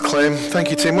Clem. Thank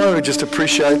you, Tim. Well, we just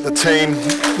appreciate the team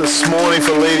this morning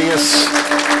for leading us.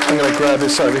 I'm going to grab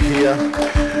this over here.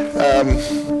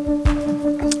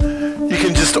 You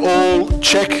can just all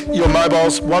check your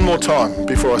mobiles one more time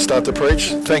before I start to preach.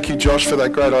 Thank you, Josh, for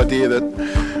that great idea that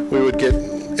we would get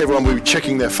everyone would be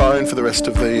checking their phone for the rest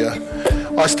of the...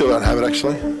 I still don't have it,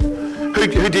 actually.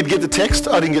 Who did get the text?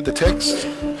 I didn't get the text.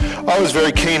 I was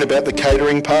very keen about the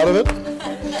catering part of it.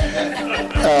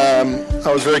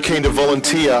 I was very keen to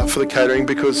volunteer for the catering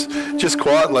because, just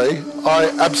quietly, I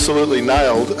absolutely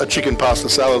nailed a chicken pasta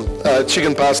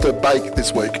bake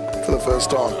this week for the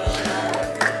first time.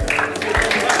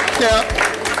 Now,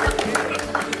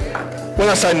 when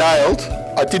I say nailed,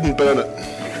 I didn't burn it,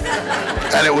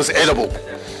 and it was edible.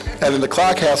 And in the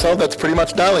Clark household, that's pretty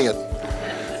much nailing it.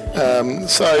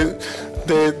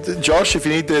 Josh, if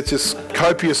you need, there's just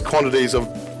copious quantities of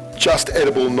just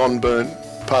edible, non-burnt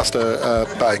pasta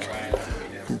bake.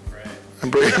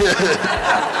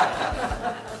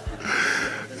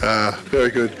 Very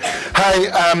good. Hey,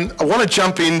 I want to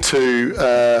jump into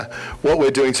what we're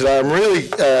doing today. I'm really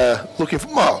looking for...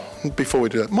 Well, before we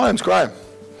do that, my name's Graham.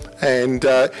 And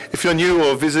if you're new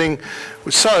or visiting,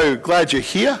 we're so glad you're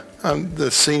here. I'm the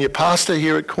senior pastor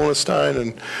here at Cornerstone,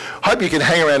 and hope you can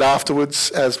hang around afterwards.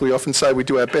 As we often say, we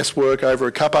do our best work over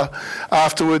a cuppa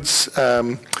afterwards.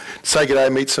 Say good day,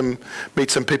 meet some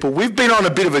people. We've been on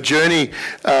a bit of a journey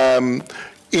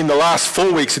in the last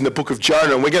 4 weeks in the book of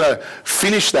Jonah, and we're going to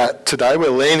finish that today.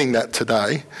 We're landing that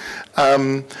today.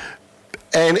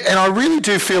 And I really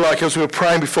do feel like, as we were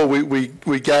praying before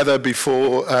we gather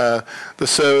before the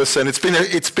service, and it's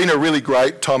been a really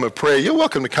great time of prayer. You're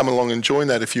welcome to come along and join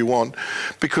that if you want,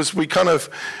 because we kind of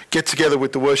get together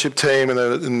with the worship team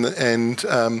and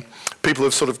people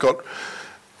have sort of got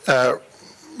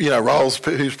roles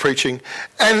who's preaching,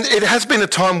 and it has been a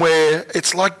time where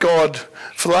it's like God,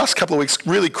 for the last couple of weeks,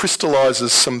 really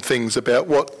crystallises some things about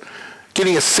what,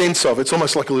 getting a sense of. It's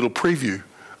almost like a little preview.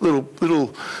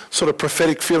 Little sort of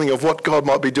prophetic feeling of what God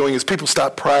might be doing as people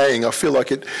start praying. I feel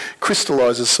like it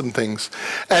crystallises some things.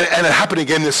 And it happened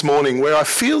again this morning, where I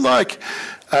feel like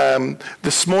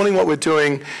this morning what we're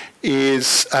doing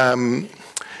is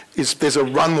there's a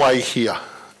runway here.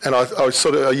 And I was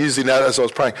using that as I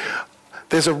was praying.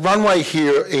 There's a runway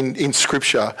here in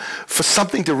Scripture for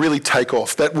something to really take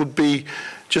off. That would be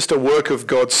just a work of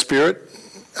God's Spirit.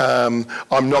 I'm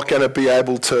not going to be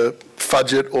able to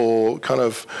fudge it or kind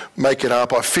of make it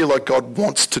up. I feel like God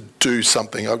wants to do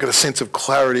something. I've got a sense of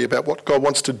clarity about what God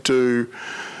wants to do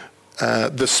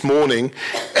this morning,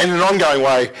 and in an ongoing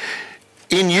way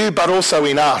in you, but also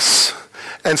in us.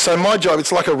 And so my job,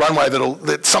 it's like a runway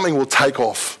that something will take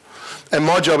off. And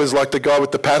my job is like the guy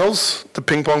with the paddles, the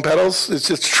ping pong paddles. It's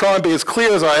just try and be as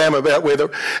clear as I am about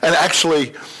and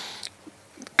actually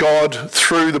God,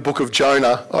 through the book of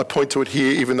Jonah, I point to it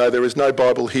here, even though there is no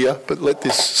Bible here, but let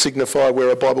this signify where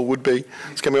a Bible would be.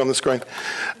 It's going to be on the screen.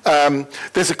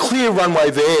 There's a clear runway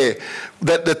there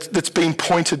that's been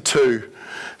pointed to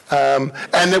and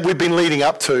that we've been leading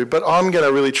up to, but I'm going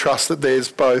to really trust that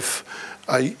there's both,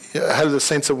 I had a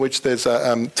sense of which there's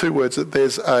two words, that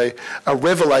there's a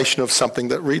revelation of something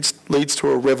that leads to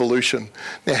a revolution.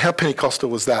 Now, how Pentecostal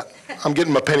was that? I'm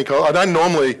getting my Pentecostal. I don't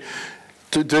normally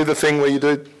do the thing where you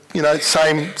do,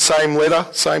 same letter,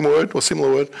 same word or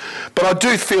similar word. But I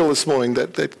do feel this morning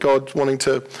that God's wanting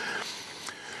to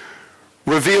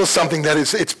reveal something that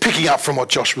it's picking up from what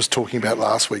Josh was talking about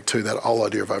last week too, that whole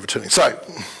idea of overturning. So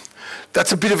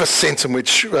that's a bit of a sense in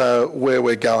which where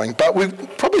we're going. But we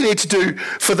probably need to do,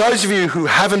 for those of you who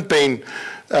haven't been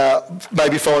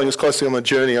maybe following us closely on the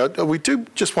journey, we do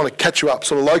just want to catch you up,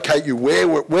 sort of locate you where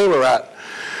we're at.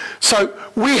 So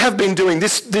we have been doing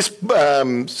this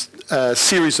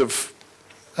series of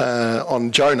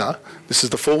on Jonah. This is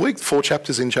the 4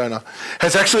 chapters in Jonah.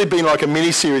 Has actually been like a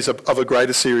mini-series of a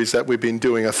greater series that we've been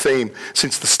doing, a theme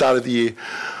since the start of the year,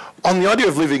 on the idea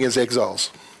of living as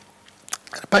exiles.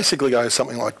 And it basically goes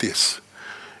something like this.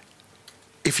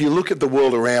 If you look at the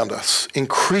world around us,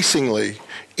 increasingly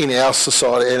in our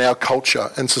society, in our culture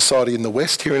and society in the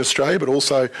West, here in Australia, but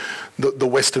also the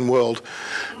Western world,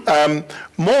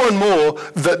 more and more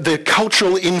the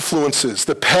cultural influences,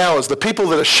 the powers, the people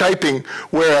that are shaping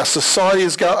where our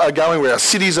societies are going, where our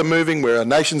cities are moving, where our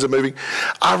nations are moving,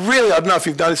 are really, I don't know if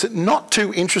you've noticed it, not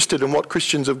too interested in what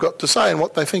Christians have got to say and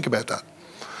what they think about that.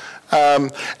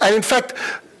 And in fact,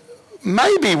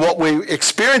 maybe what we're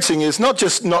experiencing is not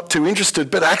just not too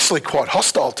interested, but actually quite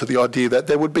hostile to the idea that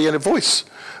there would be a voice.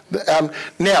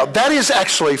 Now, that is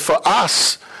actually, for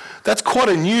us, that's quite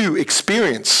a new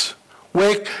experience.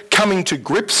 We're coming to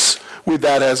grips with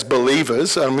that as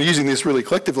believers. I'm using this really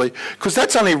collectively because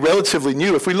that's only relatively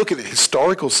new. If we look at the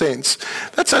historical sense,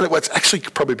 that's only what's actually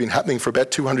probably been happening for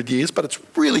about 200 years, but it's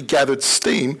really gathered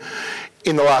steam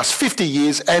in the last 50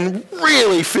 years and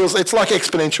really feels, it's like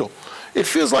exponential. It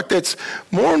feels like that's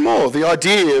more and more the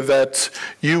idea that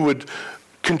you would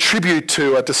contribute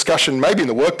to a discussion, maybe in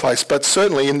the workplace, but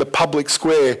certainly in the public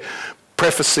square,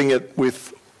 prefacing it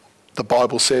with the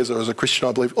Bible says, or as a Christian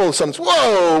I believe, all of a sudden it's,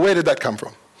 whoa, where did that come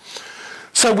from?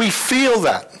 So we feel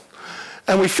that,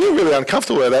 and we feel really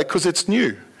uncomfortable about that because it's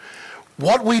new.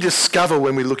 What we discover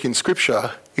when we look in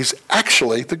Scripture is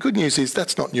actually, the good news is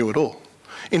that's not new at all.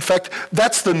 In fact,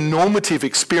 that's the normative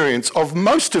experience of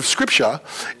most of Scripture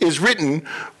is written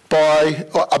by,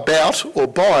 about or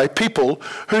by people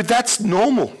who that's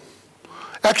normal.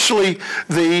 Actually,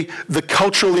 the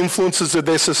cultural influences of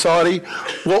their society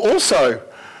were also,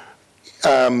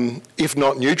 if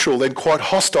not neutral, then quite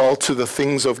hostile to the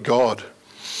things of God.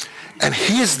 And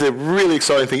here's the really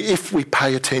exciting thing, if we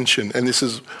pay attention, and this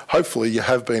is hopefully you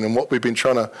have been, and what we've been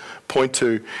trying to point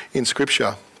to in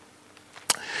Scripture,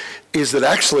 is that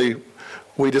actually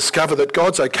we discover that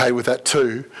God's okay with that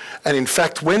too. And in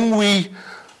fact, when we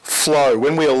flow,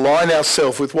 when we align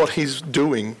ourselves with what he's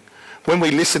doing, when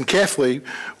we listen carefully,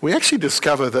 we actually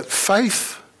discover that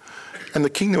faith and the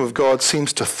kingdom of God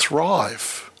seems to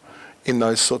thrive in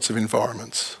those sorts of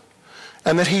environments.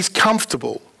 And that he's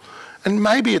comfortable. And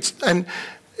maybe it's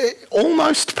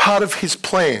almost part of his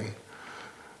plan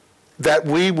that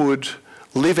we would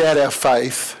live out our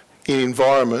faith in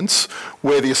environments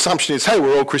where the assumption is, hey,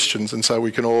 we're all Christians, and so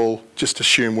we can all just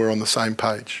assume we're on the same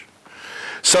page.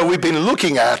 So we've been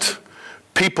looking at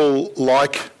people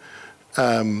like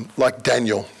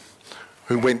Daniel,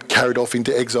 who carried off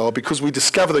into exile, because we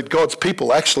discover that God's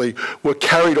people actually were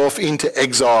carried off into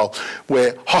exile,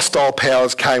 where hostile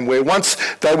powers came, where once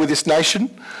they were this nation,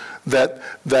 that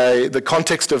the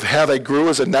context of how they grew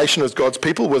as a nation, as God's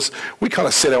people, was we kind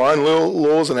of set our own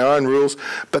laws and our own rules,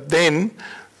 but then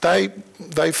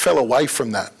they fell away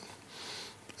from that.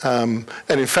 And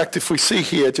in fact, if we see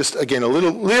here, just again, a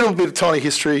little bit of tiny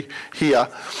history here,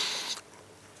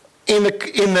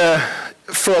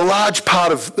 for a large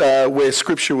part of where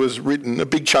Scripture was written, a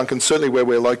big chunk, and certainly where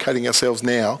we're locating ourselves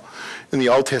now in the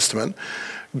Old Testament,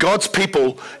 God's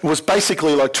people was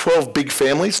basically like 12 big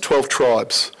families, 12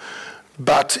 tribes.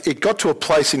 But it got to a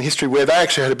place in history where they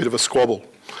actually had a bit of a squabble.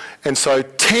 And so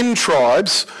 10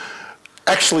 tribes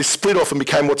actually split off and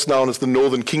became what's known as the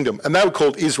Northern Kingdom. And they were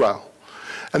called Israel.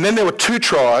 And then there were 2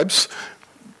 tribes,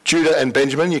 Judah and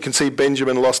Benjamin. You can see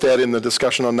Benjamin lost out in the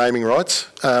discussion on naming rights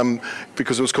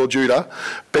because it was called Judah.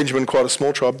 Benjamin, quite a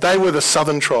small tribe. They were the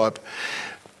southern tribe.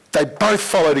 They both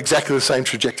followed exactly the same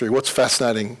trajectory. What's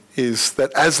fascinating is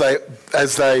that as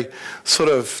they sort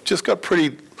of just got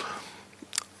pretty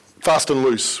fast and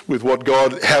loose with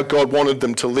how God wanted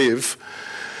them to live,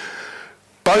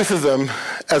 both of them,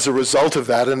 as a result of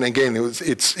that, and again,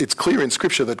 it's clear in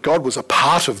Scripture that God was a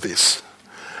part of this,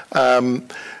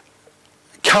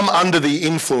 come under the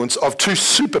influence of 2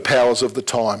 superpowers of the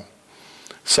time.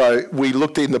 So we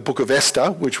looked in the book of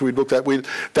Esther, which we looked at,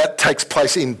 that takes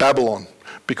place in Babylon,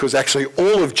 because actually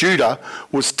all of Judah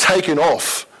was taken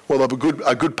off, well,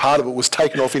 a good part of it was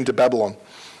taken off into Babylon.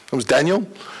 It was Daniel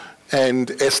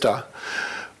and Esther.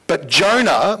 But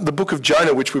Jonah, the book of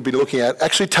Jonah, which we've been looking at,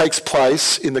 actually takes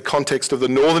place in the context of the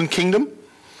Northern Kingdom.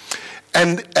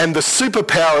 And the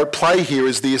superpower at play here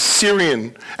is the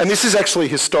Assyrian, and this is actually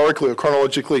historically or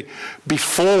chronologically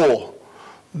before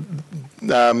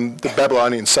the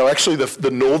Babylonians. So actually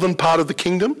the northern part of the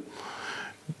kingdom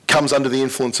comes under the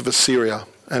influence of Assyria,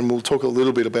 and we'll talk a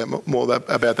little bit more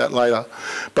about that later.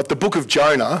 But the book of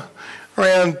Jonah,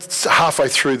 around halfway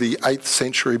through the 8th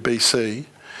century BC,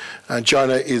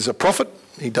 Jonah is a prophet.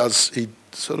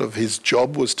 His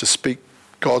job was to speak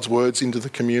God's words into the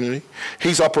community.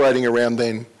 He's operating around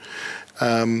then.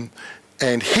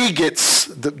 And he gets,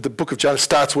 the book of Jonah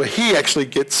starts where he actually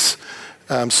gets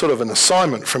sort of an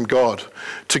assignment from God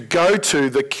to go to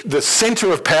the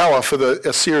centre of power for the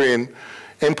Assyrian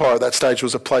Empire at that stage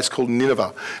was a place called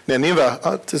Nineveh. Now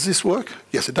Nineveh, does this work?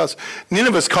 Yes, it does.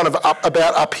 Nineveh's kind of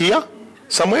about up here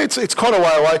somewhere. It's quite a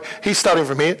way away. He's starting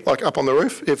from here, like up on the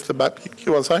roof, if the map, you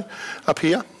know what I'm saying? Up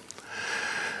here.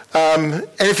 And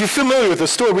if you're familiar with the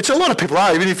story, which a lot of people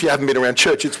are, even if you haven't been around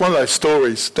church, it's one of those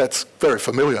stories that's very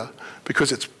familiar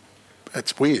because it's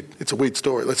weird. It's a weird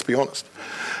story, let's be honest.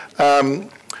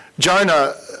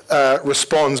 Jonah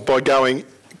responds by going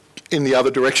in the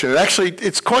other direction. And actually,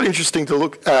 it's quite interesting to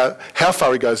look how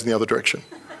far he goes in the other direction.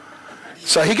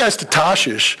 So he goes to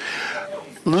Tarshish.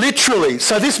 Literally.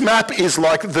 So this map is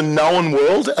like the known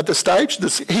world at the stage.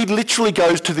 He literally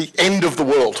goes to the end of the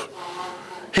world.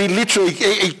 He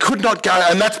could not go,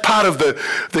 and that's part of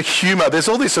the humour. There's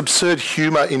all this absurd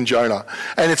humour in Jonah.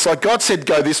 And it's like God said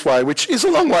go this way, which is a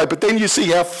long way, but then you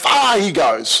see how far he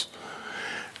goes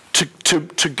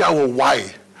to go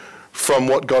away from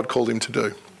what God called him to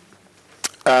do.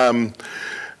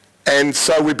 And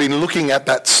so we've been looking at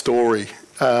that story.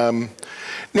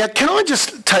 Now, can I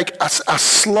just take a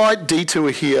slight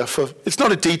detour here it's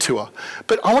not a detour,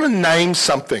 but I want to name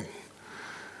something.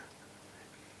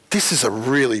 This is a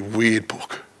really weird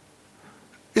book.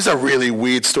 It's a really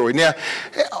weird story. Now,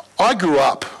 I grew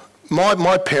up,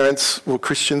 my parents were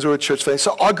Christians or a church family,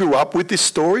 so I grew up with this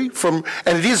story and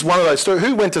it is one of those stories.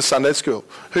 Who went to Sunday school?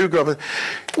 Who grew up?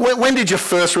 When did you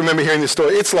first remember hearing this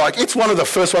story? It's one of the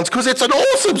first ones because it's an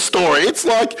awesome story. It's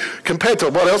like, compared to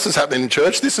what else is happening in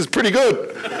church, this is pretty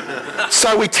good.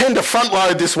 So we tend to front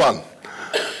load this one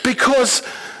because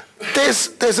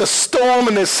there's a storm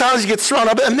and there's SARS, he gets thrown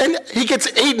up and then he gets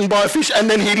eaten by a fish and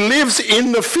then he lives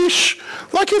in the fish.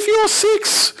 Like if you're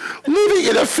 6, living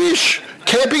in a fish,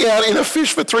 camping out in a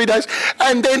fish for 3 days,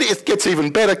 and then it gets even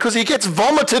better because he gets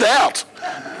vomited out.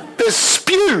 There's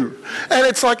spew. And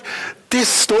it's like this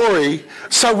story,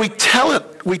 so we tell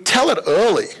it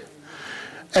early.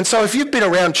 And so if you've been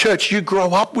around church, you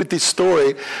grow up with this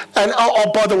story. And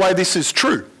oh, by the way, this is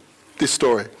true, this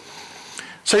story.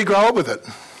 So you grow up with it.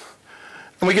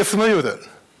 And we get familiar with it.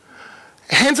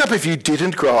 Hands up if you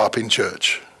didn't grow up in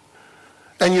church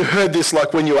and you heard this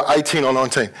like when you were 18 or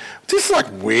 19. This is like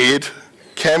weird.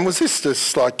 Cam, was this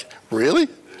just like, really?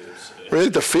 Really?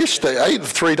 The fish they ate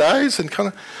 3 days and kind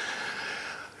of...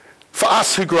 For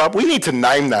us who grew up, we need to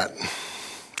name that.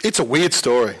 It's a weird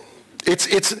story.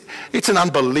 It's an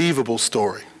unbelievable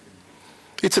story.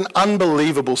 It's an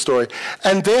unbelievable story.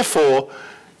 And therefore,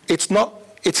 it's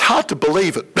hard to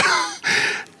believe it.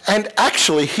 And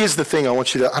actually, here's the thing I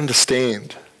want you to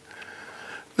understand.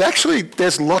 Actually,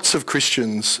 there's lots of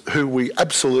Christians who we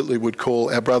absolutely would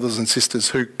call our brothers and sisters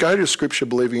who go to Scripture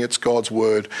believing it's God's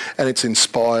word and it's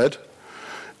inspired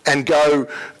and go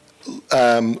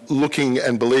looking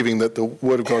and believing that the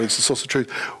word of God is the source of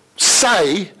truth,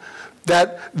 say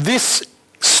that this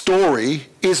story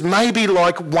is maybe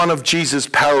like one of Jesus'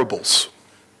 parables.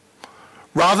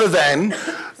 Rather than,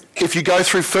 if you go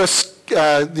through First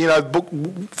and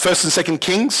 2nd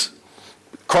Kings,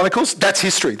 Chronicles, that's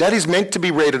history. That is meant to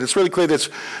be read, and it's really clear there's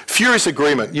furious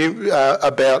agreement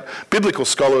about biblical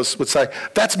scholars would say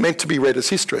that's meant to be read as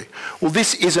history. Well,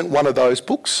 this isn't one of those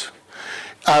books.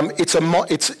 It's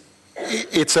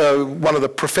one of the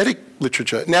prophetic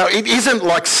literature. Now, it isn't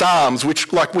like Psalms,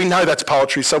 which, like, we know that's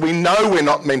poetry, so we know we're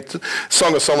not meant to...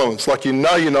 Song of Solomon's, like, you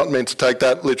know you're not meant to take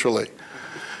that literally.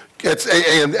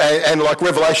 And like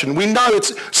Revelation, we know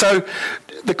it's... So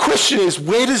the question is,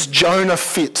 where does Jonah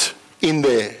fit in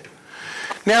there?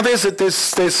 Now, there's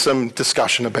some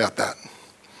discussion about that.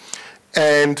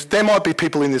 And there might be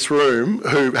people in this room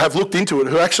who have looked into it,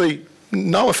 who actually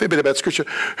know a fair bit about Scripture,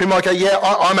 who might go, yeah,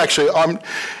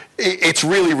 it's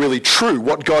really, really true.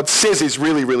 What God says is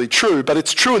really, really true, but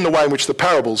it's true in the way in which the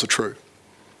parables are true,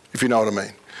 if you know what I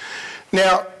mean.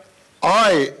 Now,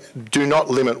 I do not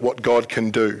limit what God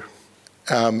can do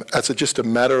as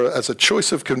a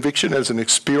choice of conviction, as an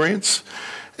experience.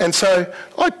 And so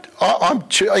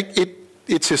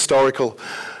it's historical.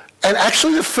 And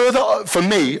actually, for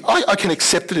me, I can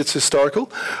accept that it's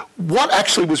historical. What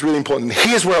actually was really important,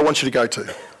 here's where I want you to go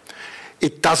to.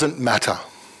 It doesn't matter.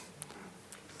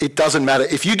 It doesn't matter.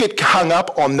 If you get hung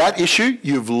up on that issue,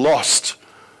 you've lost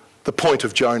the point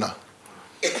of Jonah.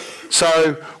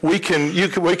 So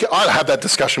I'll have that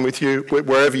discussion with you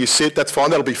wherever you sit. That's fine.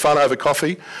 That'll be fun over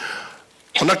coffee.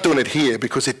 I'm not doing it here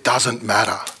because it doesn't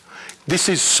matter.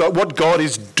 What God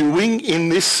is doing in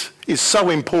this is so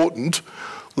important.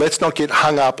 Let's not get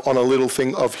hung up on a little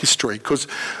thing of history, because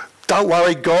don't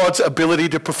worry, God's ability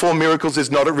to perform miracles is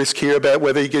not at risk here about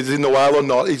whether he gets in the whale or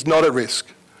not. He's not at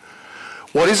risk.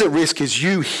 What is at risk is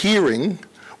you hearing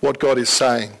what God is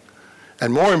saying.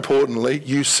 And more importantly,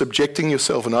 you subjecting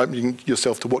yourself and opening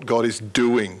yourself to what God is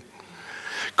doing.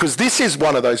 Because this is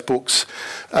one of those books,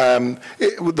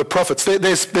 the prophets.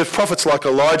 There's prophets like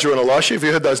Elijah and Elisha, have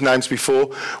you heard those names before,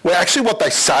 where actually what they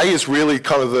say is really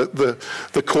kind of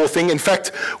the core thing. In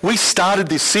fact, we started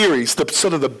this series,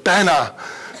 the banner,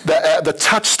 the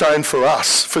touchstone for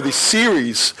us, for this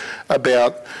series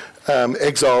about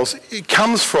exiles. It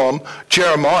comes from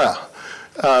Jeremiah.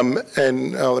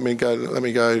 Let me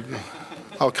go.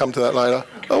 I'll come to that later.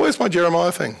 Oh, where's my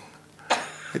Jeremiah thing?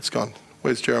 It's gone.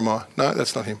 Where's Jeremiah? No,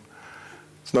 that's not him.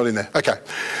 It's not in there. Okay.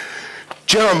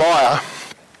 Jeremiah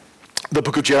the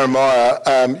book of Jeremiah,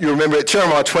 you remember at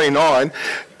Jeremiah 29,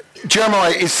 Jeremiah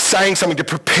is saying something to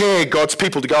prepare God's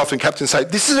people to go off and capture and say,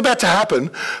 this is about to happen,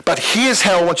 but here's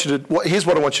what I want you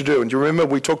to do. And you remember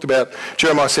we talked about,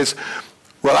 Jeremiah says,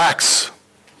 relax,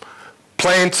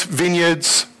 plant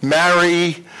vineyards,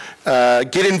 marry,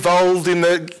 get involved in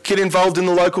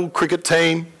the local cricket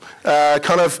team,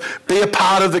 kind of be a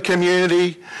part of the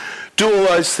community, do all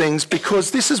those things, because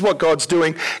this is what God's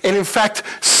doing. And in fact,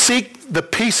 seek the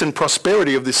peace and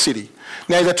prosperity of this city.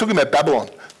 Now they're talking about Babylon.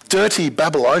 Dirty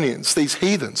Babylonians, these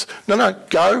heathens. No,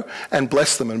 go and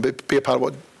bless them and be a part of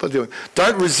what they're doing.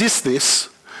 Don't resist this.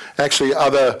 Actually,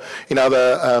 other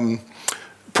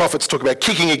prophets talk about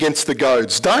kicking against the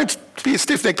goads. Don't be a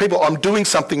stiff-necked people. I'm doing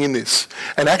something in this.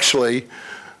 And actually,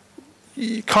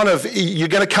 you're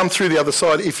going to come through the other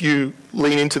side if you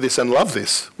lean into this and love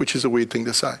this, which is a weird thing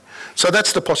to say. So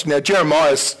that's the posture. Now,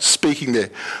 Jeremiah's speaking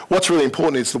there. What's really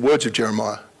important is the words of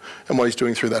Jeremiah and what he's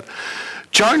doing through that.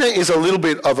 Jonah is a little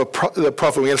bit of the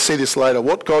prophet. We're going to see this later.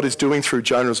 What God is doing through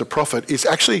Jonah as a prophet is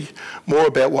actually more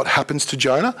about what happens to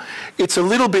Jonah. It's a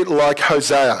little bit like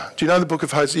Hosea. Do you know the book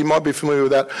of Hosea? You might be familiar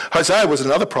with that. Hosea was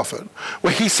another prophet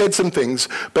where he said some things,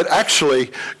 but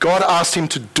actually God asked him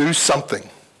to do something.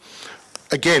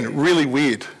 Again, really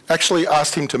weird. Actually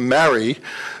asked him to marry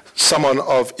someone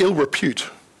of ill repute,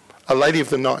 a lady of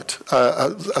the night,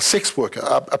 a sex worker,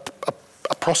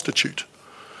 a prostitute.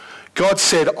 God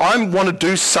said, I want to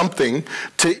do something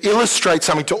to illustrate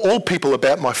something to all people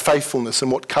about my faithfulness and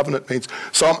what covenant means.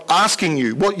 So I'm asking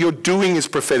you, what you're doing is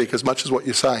prophetic as much as what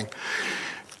you're saying.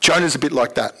 Jonah's a bit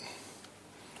like that.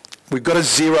 We've got to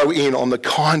zero in on the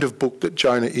kind of book that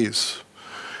Jonah is.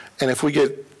 And if we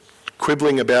get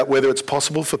quibbling about whether it's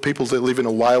possible for people to live in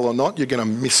a whale or not, you're going to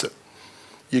miss it.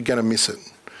 You're going to miss it.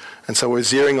 And so we're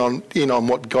zeroing in on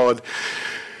what God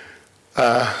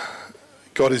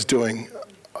is doing.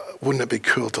 Wouldn't it be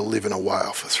cool to live in a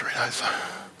whale for 3 days?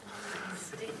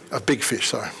 A big fish,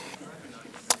 sorry.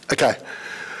 Okay.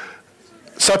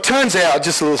 So it turns out,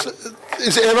 just a little...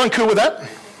 Is everyone cool with that?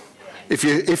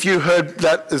 If you heard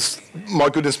that as, my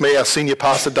goodness me, our senior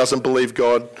pastor doesn't believe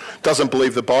God, doesn't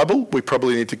believe the Bible, we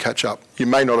probably need to catch up. You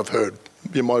may not have heard.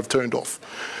 You might have turned off.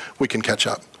 We can catch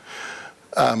up.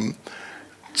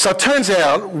 So it turns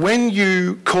out, when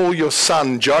you call your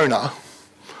son Jonah,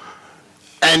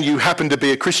 and you happen to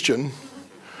be a Christian,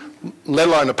 let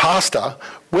alone a pastor,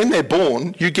 when they're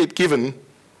born, you get given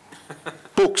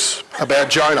books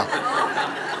about Jonah.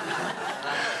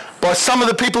 By some of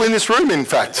the people in this room, in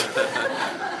fact.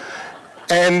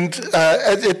 And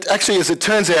actually, as it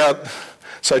turns out,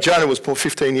 so Jonah was born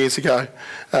 15 years ago,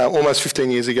 almost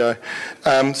 15 years ago.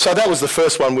 So that was the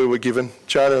first one we were given,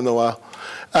 Jonah and the whale.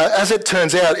 As it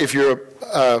turns out, if you're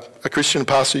a Christian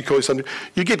pastor, you call yourself,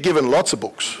 you get given lots of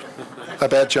books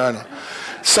about Jonah.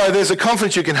 So there's a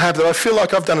conference you can have that I feel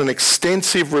like I've done an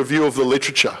extensive review of the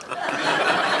literature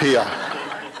here.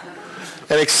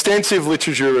 An extensive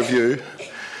literature review.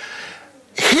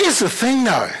 Here's the thing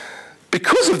though,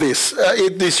 because of this,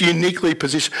 this uniquely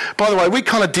positioned, by the way, we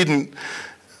kind of didn't,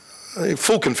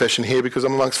 full confession here because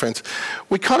I'm amongst friends,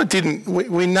 we kind of didn't,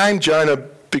 we named Jonah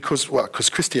because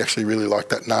Christy actually really liked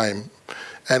that name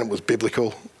and it was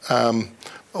biblical.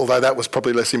 Although that was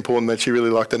probably less important that she really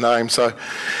liked the name. So,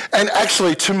 and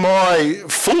actually, to my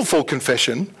full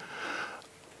confession,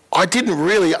 I didn't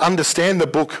really understand the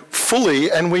book fully,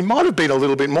 and we might have been a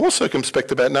little bit more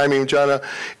circumspect about naming Jonah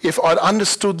if I'd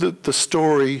understood the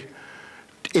story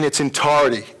in its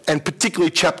entirety, and particularly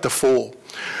chapter 4.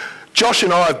 Josh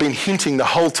and I have been hinting the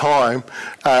whole time,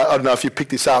 I don't know if you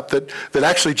picked this up, that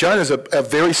actually Jonah's a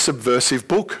very subversive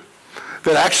book.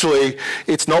 That actually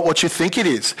it's not what you think it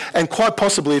is. And quite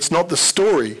possibly it's not the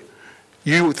story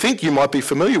you think you might be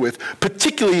familiar with,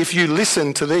 particularly if you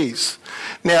listen to these.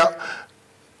 Now,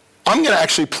 I'm going to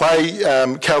actually play,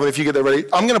 Calvin, if you get that ready,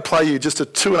 I'm going to play you just a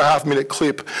 2.5-minute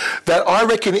clip that I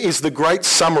reckon is the great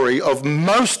summary of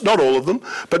most, not all of them,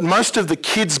 but most of the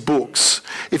kids' books.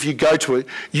 If you go to it,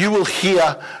 you will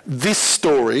hear this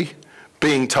story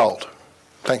being told.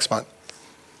 Thanks, mate.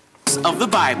 Of the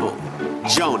Bible,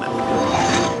 Jonah.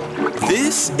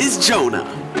 This is Jonah.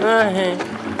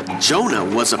 Jonah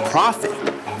was a prophet.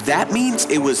 That means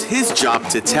it was his job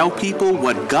to tell people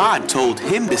what God told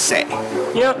him to say.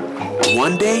 Yep.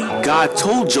 One day, God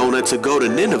told Jonah to go to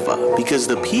Nineveh because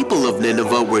the people of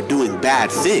Nineveh were doing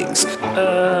bad things.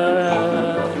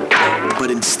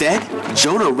 But instead,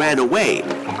 Jonah ran away.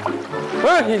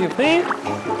 Where can you please?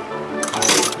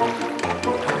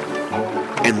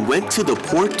 And went to the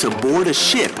port to board a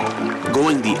ship,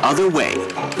 going the other way.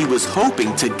 He was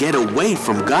hoping to get away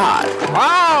from God.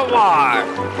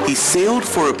 He sailed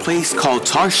for a place called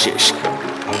Tarshish.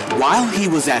 While he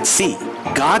was at sea,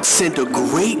 God sent a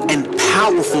great and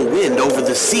powerful wind over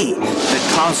the sea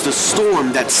that caused a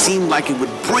storm that seemed like it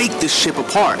would break the ship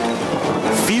apart.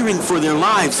 Fearing for their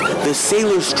lives, the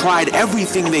sailors tried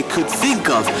everything they could think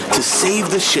of to save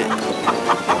the ship.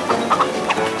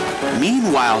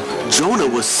 Meanwhile, Jonah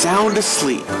was sound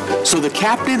asleep, so the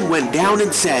captain went down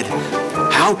and said,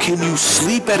 "How can you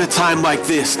sleep at a time like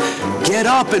this? Get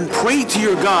up and pray to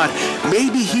your God.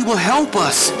 Maybe he will help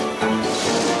us."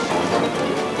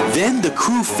 Then the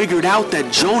crew figured out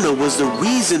that Jonah was the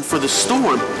reason for the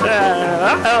storm.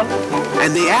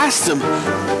 And they asked him,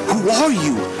 "Who are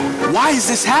you? Why is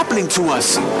this happening to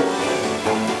us?"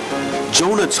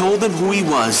 Jonah told them who he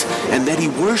was and that he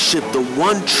worshipped the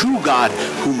one true God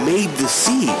who made the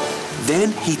sea.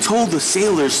 Then he told the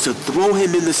sailors to throw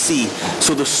him in the sea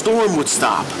so the storm would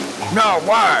stop. No,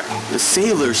 why? The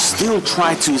sailors still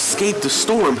tried to escape the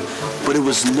storm, but it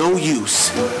was no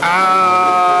use.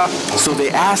 So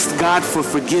they asked God for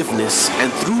forgiveness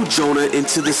and threw Jonah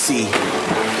into the sea.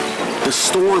 The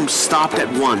storm stopped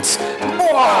at once.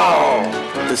 Whoa!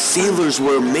 The sailors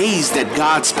were amazed at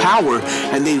God's power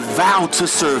and they vowed to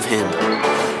serve him.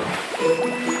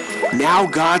 Now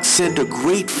God sent a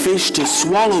great fish to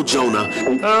swallow Jonah.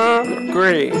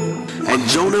 Great. And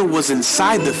Jonah was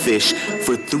inside the fish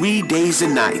for 3 days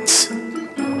and nights.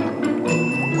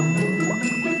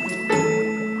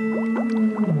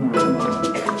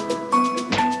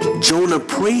 Jonah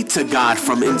prayed to God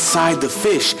from inside the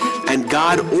fish, and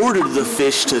God ordered the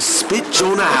fish to spit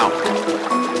Jonah out.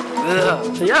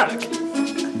 Yuck.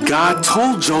 God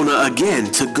told Jonah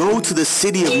again to go to the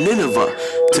city of Nineveh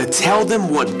to tell them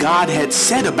what God had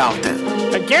said about them.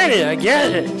 I get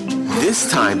it. This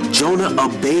time, Jonah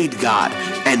obeyed God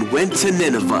and went to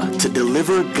Nineveh to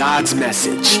deliver God's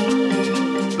message.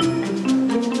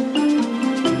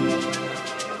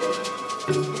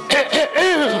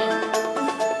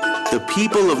 The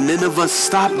people of Nineveh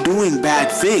stopped doing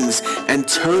bad things and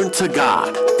turned to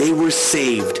God. They were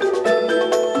saved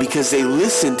because they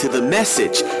listened to the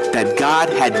message that God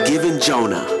had given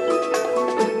Jonah.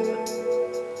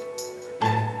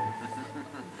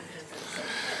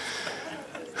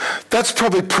 That's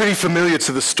probably pretty familiar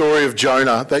to the story of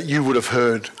Jonah that you would have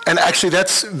heard. And actually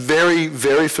that's very,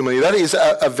 very familiar. That is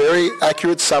a very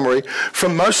accurate summary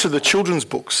from most of the children's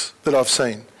books that I've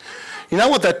seen. You know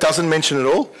what that doesn't mention at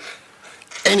all?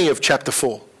 Any of chapter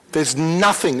 4. There's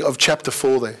nothing of chapter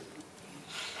 4 there.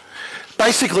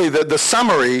 Basically, the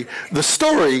summary, the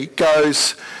story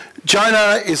goes,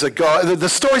 Jonah is a guy, the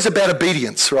story's about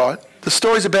obedience, right? The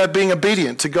story's about being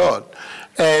obedient to God.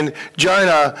 And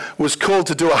Jonah was called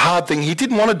to do a hard thing. He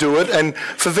didn't want to do it, and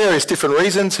for various different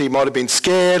reasons. He might have been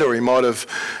scared, or he might have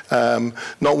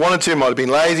not wanted to, he might have been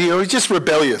lazy, or he's just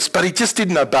rebellious, but he just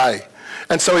didn't obey.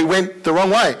 And so he went the wrong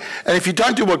way. And if you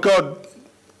don't do what God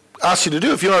asks you to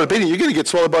do, if you're not obedient, you're going to get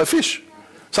swallowed by a fish.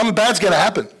 Something bad's going to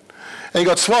happen. And he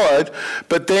got swallowed,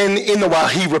 but then in the whale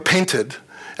he repented.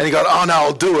 And he got, oh no,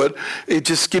 I'll do it.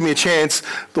 Just give me a chance.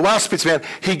 The whale spits him out.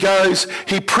 He goes,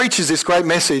 he preaches this great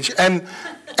message, and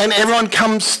everyone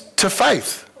comes to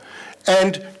faith.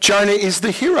 And Jonah is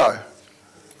the hero.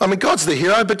 I mean, God's the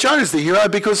hero, but Jonah's the hero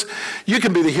because you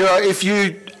can be the hero if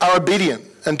you are obedient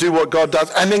and do what God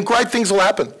does. And then great things will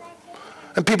happen.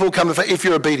 And people will come to faith if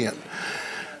you're obedient.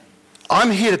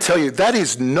 I'm here to tell you that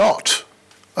is not,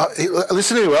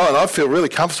 listen to me well, and I feel really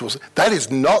comfortable. That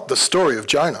is not the story of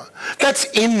Jonah. That's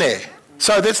in there.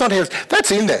 So that's not heresy.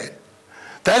 That's in there.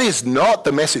 That is not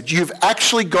the message. You've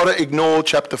actually got to ignore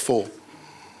chapter 4.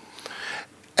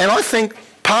 And I think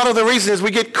part of the reason is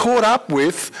we get caught up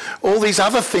with all these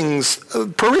other things,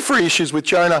 periphery issues with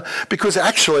Jonah, because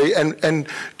actually, and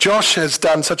Josh has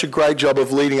done such a great job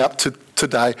of leading up to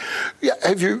today.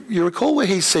 Have you recall where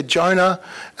he said Jonah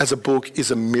as a book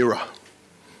is a mirror?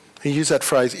 He used that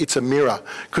phrase, it's a mirror,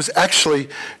 because actually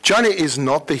Jonah is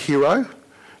not the hero.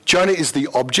 Jonah is the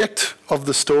object of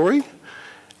the story.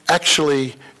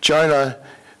 Actually, Jonah,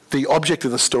 the object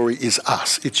of the story is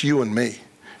us. It's you and me.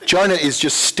 Jonah is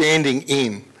just standing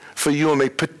in for you and me,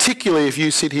 particularly if you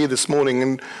sit here this morning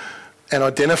and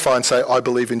identify and say, I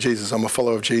believe in Jesus, I'm a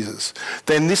follower of Jesus.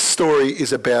 Then this story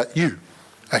is about you,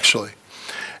 actually.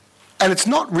 And it's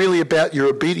not really about your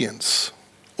obedience,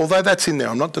 although that's in there.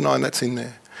 I'm not denying that's in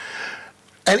there.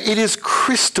 And it is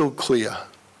crystal clear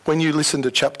when you listen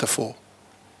to chapter 4.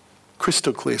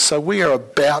 Crystal clear. So we are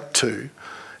about to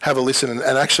have a listen. And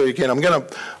actually, again,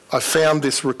 I found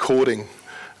this recording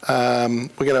We're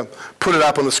going to put it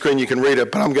up on the screen, you can read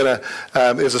it, but I'm going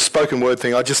to, there's a spoken word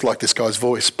thing, I just like this guy's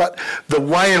voice. But the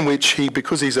way in which he,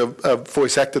 because he's a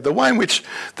voice actor, the way in which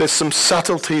there's some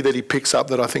subtlety that he picks up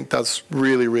that I think does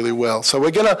really, really well. So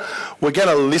we're going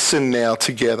to listen now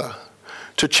together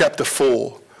to chapter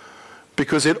 4,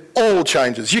 because it all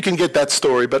changes. You can get that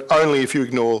story, but only if you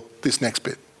ignore this next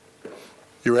bit.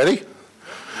 You ready?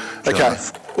 Okay.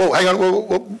 Well, hang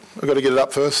on. I've got to get it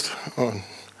up first. Oh,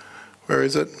 where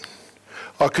is it?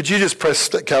 Oh, could you just press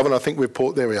that, Calvin? I think we've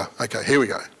paused. There we are. Okay, here we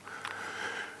go.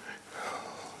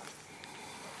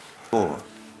 4.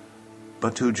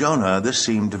 But to Jonah this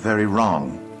seemed very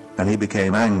wrong, and he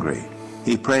became angry.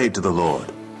 He prayed to the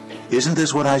Lord. "Isn't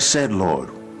this what I said, Lord,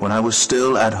 when I was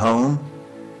still at home?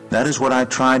 That is what I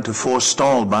tried to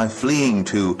forestall by fleeing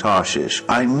to Tarshish.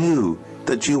 I knew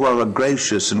that you are a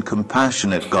gracious and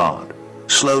compassionate God,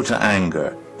 slow to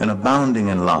anger and abounding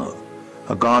in love,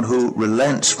 a God who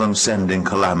relents from sending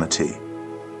calamity.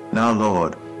 Now,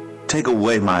 Lord, take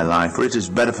away my life, for it is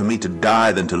better for me to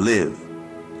die than to live."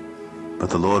 But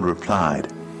the Lord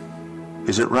replied,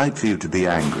 "Is it right for you to be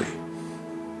angry?"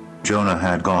 Jonah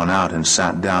had gone out and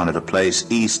sat down at a place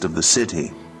east of the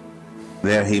city.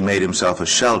 There he made himself a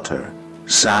shelter,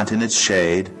 sat in its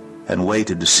shade, and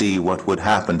waited to see what would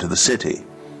happen to the city.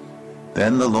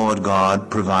 Then the Lord God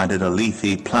provided a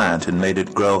leafy plant and made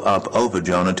it grow up over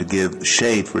Jonah to give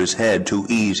shade for his head to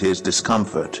ease his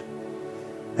discomfort.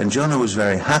 And Jonah was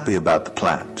very happy about the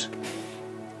plant.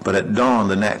 But at dawn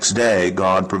the next day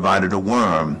God provided a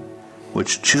worm,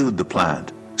 which chewed the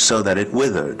plant so that it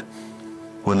withered.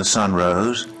 When the sun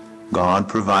rose, God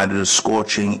provided a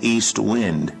scorching east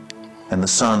wind, and the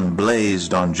sun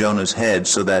blazed on Jonah's head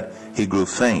so that he grew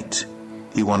faint.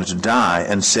 He wanted to die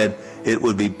and said, "It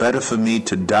would be better for me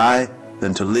to die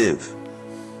than to live."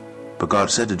 But God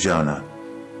said to Jonah,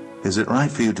 "Is it right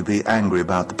for you to be angry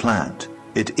about the plant?"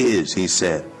 "It is," he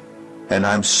said, "and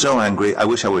I'm so angry I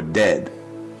wish I were dead."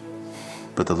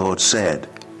 But the Lord said,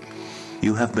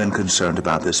 "You have been concerned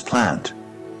about this plant,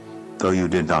 though you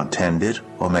did not tend it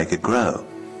or make it grow.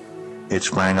 It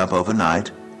sprang up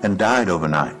overnight and died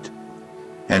overnight.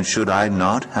 And should I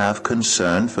not have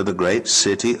concern for the great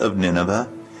city of Nineveh,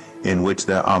 in which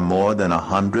there are more than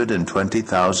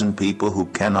 120,000 people who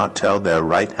cannot tell their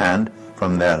right hand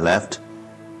from their left,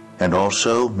 and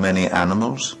also many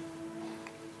animals?"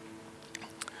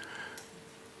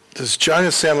 Does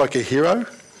Jonah sound like a hero?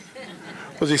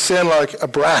 Or does he sound like a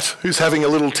brat who's having a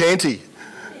little tanty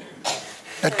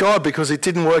at God because it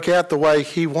didn't work out the way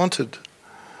he wanted?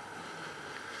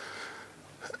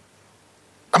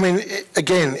 I mean,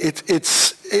 again,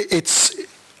 it's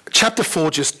chapter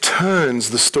 4 just turns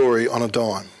the story on a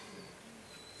dime.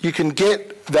 You can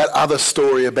get that other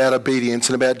story about obedience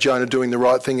and about Jonah doing the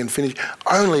right thing and finish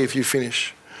only if you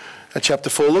finish at chapter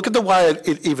 4. Look at the way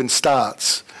it even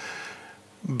starts.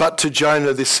 But to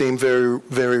Jonah this seemed very,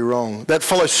 very wrong. That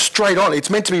follows straight on. It's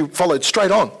meant to be followed straight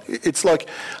on. It's like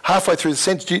halfway through the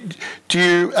sentence. Do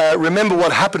you remember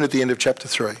what happened at the end of chapter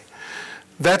 3?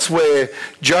 That's where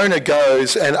Jonah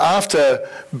goes, and after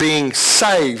being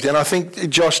saved, and I think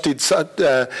Josh did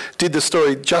the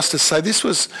story justice, say this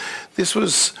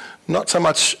was not so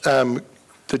much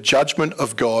the judgment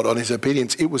of God on his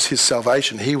obedience, it was his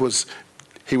salvation. He was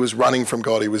running from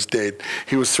God, he was dead.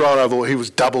 He was thrown over, he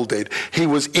was double dead. He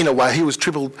was, in a way, he was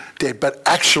triple dead, but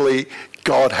actually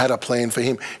God had a plan for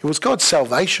him. It was God's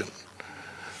salvation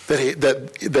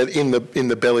that in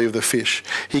the belly of the fish.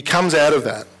 He comes out of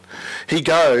that. He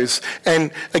goes,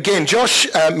 and again, Josh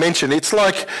mentioned, it's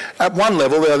like, at one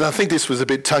level, and I think this was a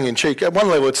bit tongue-in-cheek, at one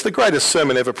level it's the greatest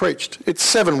sermon ever preached. It's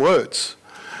 7 words,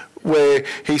 where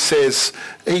he says,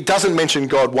 he doesn't mention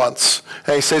God once,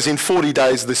 and he says in 40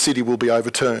 days the city will be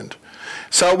overturned.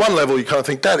 So at one level you kind of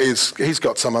think he's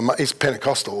got his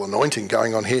Pentecostal anointing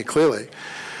going on here, clearly.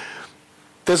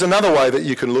 There's another way that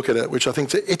you can look at it, which I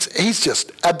think he's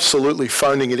just absolutely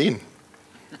phoning it in.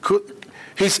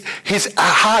 His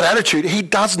hard attitude, he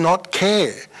does not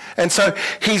care. And so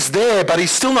he's there, but he's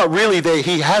still not really there.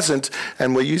 He hasn't,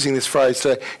 and we're using this phrase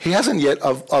today, he hasn't yet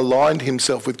aligned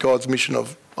himself with God's mission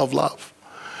of love.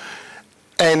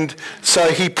 And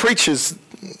so he preaches,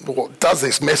 does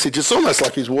this message. It's almost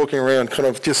like he's walking around kind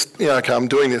of just, okay, I'm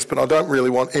doing this, but I don't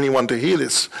really want anyone to hear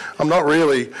this. I'm not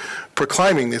really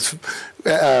proclaiming this,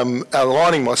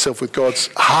 aligning myself with God's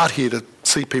heart here to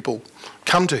see people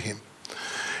come to him.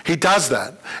 He does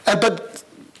that.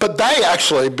 But they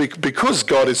actually, because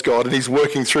God is God and he's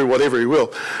working through whatever he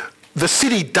will, the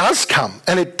city does come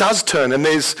and it does turn. And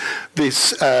there's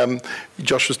this,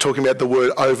 Josh was talking about the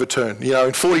word overturn.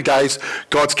 In 40 days,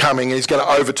 God's coming and he's going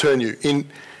to overturn you.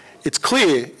 it's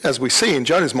clear, as we see in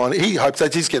Jonah's mind, he hopes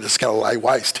that he's just going to lay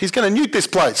waste. He's going to nuke this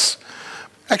place.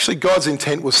 Actually, God's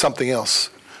intent was something else.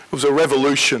 It was a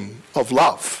revolution of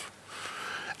love.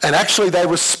 And actually, they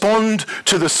respond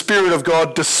to the Spirit of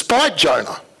God despite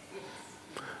Jonah.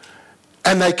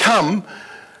 And they come,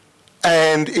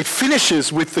 and it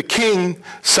finishes with the king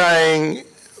saying,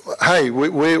 hey,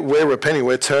 we're repenting,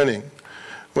 we're turning.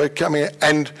 We're coming.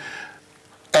 And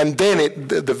then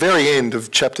at the very end of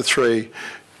chapter 3,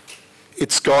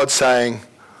 it's God saying,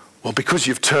 well, because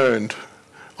you've turned,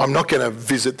 I'm not going to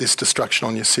visit this destruction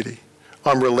on your city.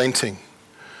 I'm relenting.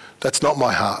 That's not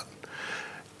my heart.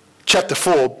 Chapter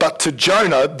 4, but to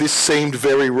Jonah this seemed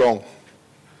very wrong.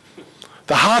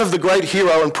 The heart of the great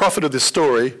hero and prophet of this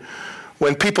story,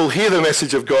 when people hear the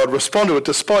message of God, respond to it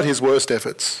despite his worst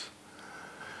efforts.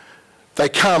 They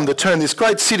come, they turn. This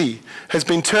great city has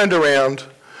been turned around.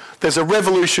 There's a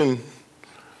revolution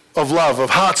of love, of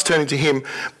hearts turning to him.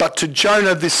 But to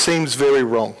Jonah this seems very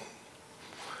wrong.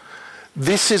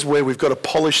 This is where we've got to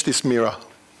polish this mirror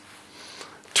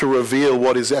to reveal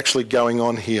what is actually going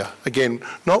on here. Again,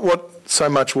 not so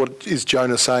much what is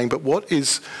Jonah saying, but what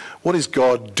is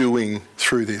God doing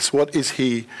through this? What is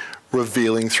he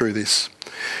revealing through this?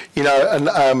 You know,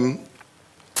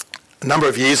 a number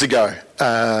of years ago,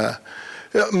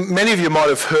 many of you might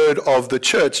have heard of the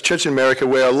Church in America,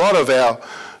 where a lot of our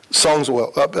songs,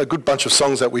 well, a good bunch of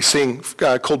songs that we sing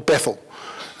called Bethel.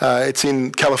 It's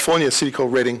in California, a city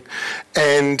called Redding.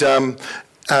 And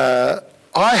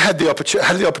I had the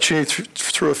opportunity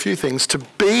through a few things to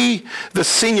be the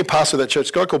senior pastor of that church,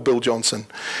 a guy called Bill Johnson.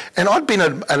 And I'd been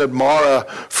an admirer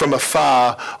from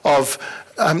afar of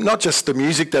not just the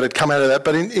music that had come out of that,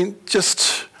 but in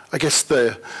just, I guess,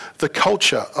 the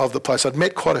culture of the place. I'd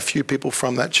met quite a few people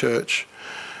from that church.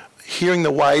 Hearing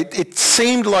the way, it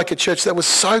seemed like a church that was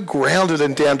so grounded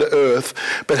and down to earth,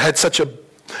 but had such a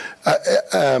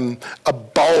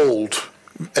bold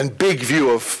and big view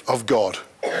of God.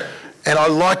 And I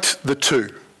liked the two.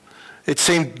 It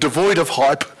seemed devoid of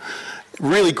hype,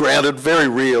 really grounded, very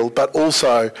real, but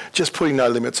also just putting no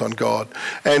limits on God.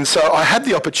 And so I had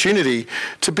the opportunity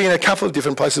to be in a couple of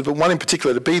different places, but one in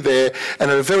particular, to be there and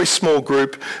in a very small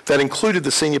group that included the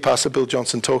senior pastor, Bill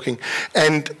Johnson, talking.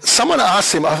 And someone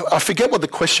asked him, I forget what the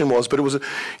question was, but it was,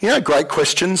 great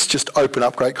questions just open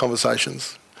up great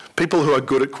conversations. People who are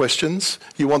good at questions,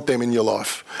 you want them in your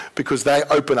life because they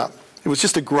open up. It was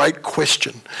just a great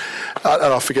question,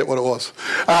 and I forget what it was.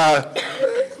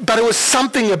 But it was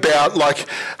something about like,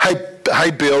 hey,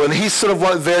 Bill, and he's sort of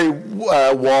one very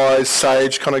wise,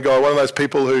 sage kind of guy, one of those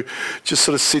people who just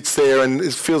sort of sits there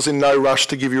and feels in no rush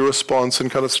to give you a response and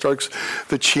kind of strokes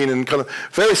the chin, and kind of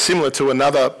very similar to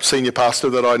another senior pastor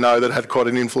that I know that had quite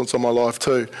an influence on my life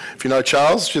too. If you know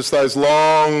Charles, just those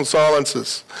long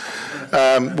silences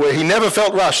where he never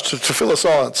felt rushed to fill a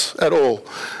silence at all.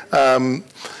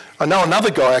 I know another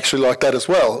guy actually like that as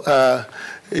well.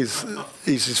 He's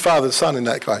his father's son in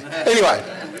that guy.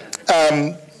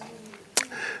 Anyway,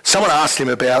 someone asked him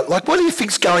about, like, what do you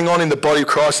think's going on in the body of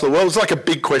Christ in the world? It was like a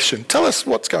big question. Tell us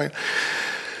what's going on.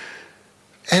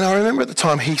 And I remember at the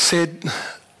time he said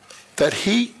that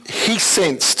he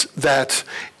sensed that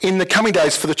in the coming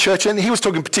days for the church, and he was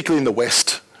talking particularly in the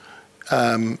West,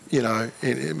 in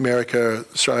America,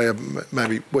 Australia,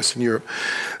 maybe Western Europe,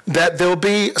 that there will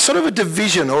be sort of a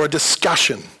division or a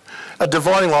discussion, a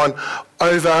dividing line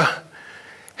over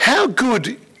how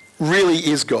good really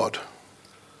is God.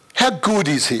 How good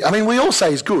is he? I mean, we all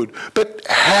say he's good, but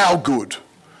how good?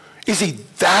 Is he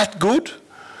that good?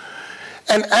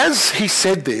 And as he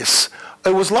said this,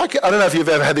 it was like, I don't know if you've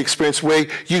ever had the experience where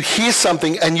you hear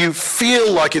something and you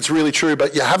feel like it's really true,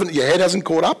 but your head hasn't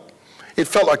caught up. It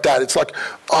felt like that. It's like,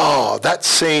 oh, that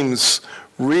seems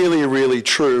really, really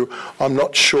true. I'm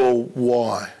not sure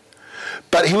why.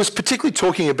 But he was particularly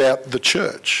talking about the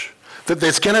church, that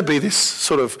there's going to be this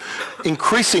sort of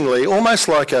increasingly, almost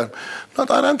like I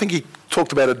don't think he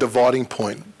talked about a dividing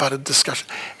point, but a discussion.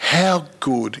 How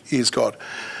good is God?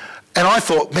 And I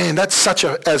thought, man, that's such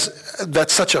a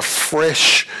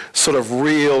fresh, sort of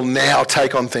real now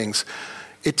take on things.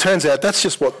 It turns out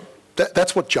that's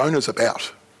what Jonah's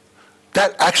about.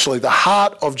 That actually, the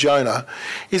heart of Jonah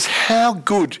is how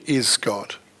good is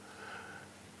God?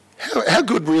 How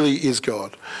good really is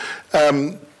God?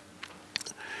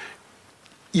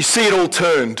 You see it all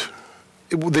turned.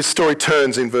 This story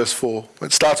turns in verse 4.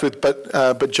 It starts with,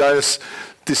 but Jonas,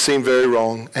 this seemed very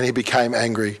wrong, and he became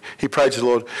angry. He prayed to the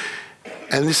Lord.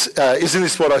 And this isn't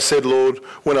this what I said, Lord,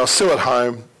 when I was still at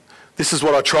home? This is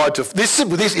what I tried to...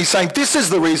 He's saying, this is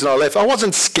the reason I left. I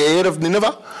wasn't scared of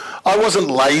Nineveh. I wasn't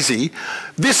lazy.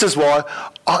 This is why...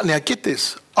 now get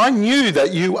this. I knew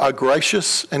that you are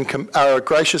gracious and are a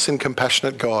gracious and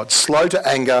compassionate God, slow to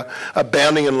anger,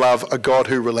 abounding in love, a God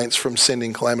who relents from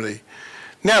sending calamity.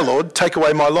 Now, Lord, take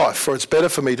away my life, for it's better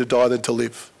for me to die than to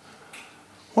live.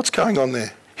 What's going on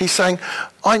there? He's saying,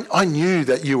 I knew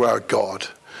that you are a God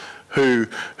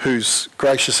who's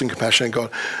gracious and compassionate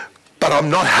God, but I'm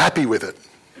not happy with it.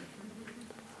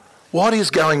 What is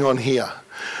going on here?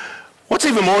 What's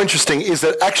even more interesting is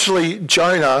that actually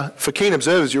Jonah, for keen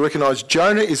observers, you recognise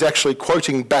Jonah is actually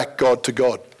quoting back God to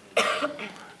God.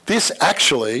 This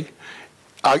actually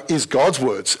is God's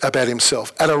words about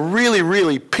himself at a really,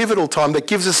 really pivotal time that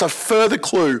gives us a further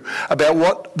clue about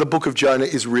what the book of Jonah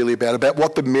is really about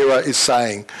what the mirror is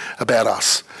saying about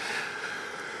us.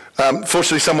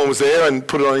 Fortunately, someone was there and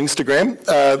put it on Instagram.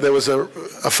 There was a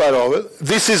photo of it.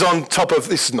 This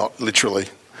is not literally,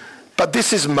 but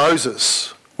this is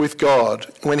Moses with God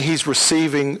when he's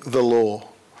receiving the law.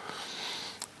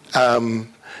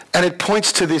 And it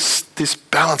points to this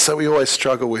balance that we always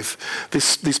struggle with,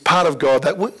 this part of God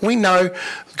that we know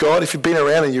God, if you've been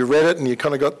around and you read it and you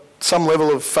kind of got some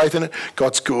level of faith in it,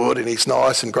 God's good and he's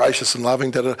nice and gracious and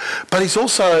loving, but he's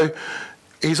also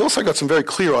got some very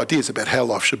clear ideas about how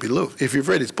life should be lived, if you've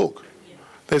read his book.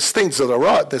 There's things that are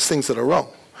right, there's things that are wrong.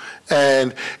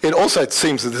 And it also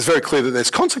seems that it's very clear that there's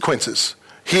consequences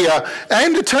here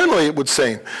and eternally, it would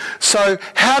seem. So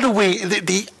how do we,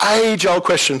 the age-old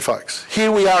question, folks,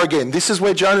 here we are again. This is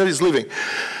where Jonah is living.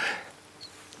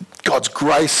 God's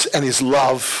grace and his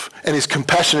love and his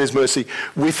compassion and his mercy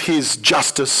with his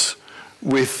justice,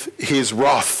 with his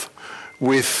wrath,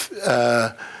 with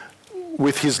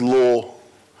his law.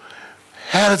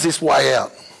 How does this weigh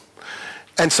out?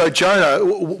 And so Jonah,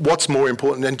 what's more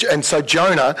important? And so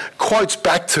Jonah quotes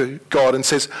back to God and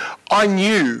says, I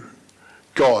knew,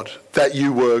 God, that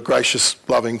you were gracious,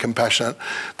 loving, compassionate.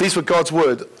 These were God's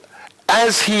word.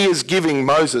 As he is giving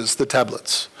Moses the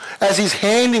tablets, as he's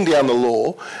handing down the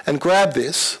law, and grab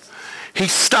this, he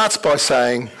starts by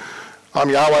saying, I'm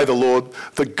Yahweh the Lord,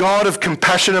 the God of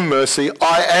compassion and mercy.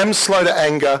 I am slow to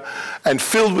anger and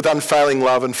filled with unfailing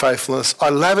love and faithfulness. I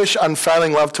lavish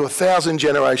unfailing love to 1,000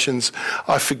 generations.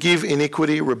 I forgive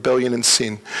iniquity, rebellion and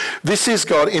sin. This is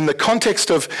God in the context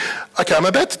of, okay, I'm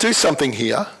about to do something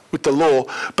here with the law,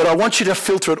 but I want you to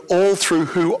filter it all through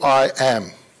who I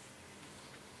am.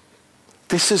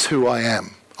 This is who I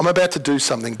am. I'm about to do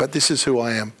something, but this is who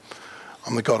I am.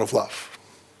 I'm the God of love.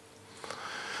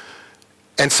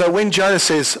 And so when Jonah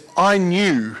says, I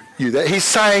knew you, that he's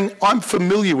saying, I'm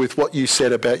familiar with what you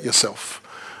said about yourself.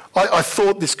 I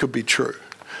thought this could be true.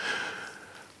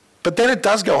 But then it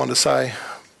does go on to say,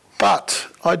 but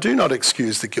I do not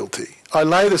excuse the guilty. I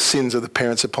lay the sins of the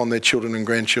parents upon their children and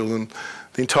grandchildren.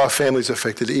 The entire family is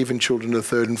affected, even children of the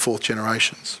third and fourth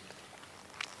generations.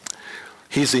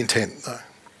 Here's the intent, though.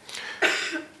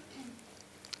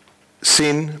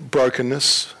 Sin,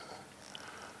 brokenness,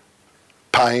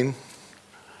 pain,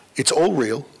 it's all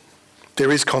real.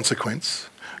 There is consequence.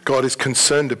 God is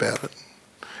concerned about it.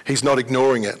 He's not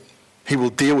ignoring it. He will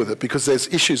deal with it because there's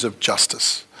issues of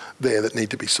justice there that need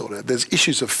to be sorted out. There's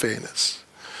issues of fairness.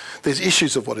 There's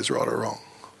issues of what is right or wrong.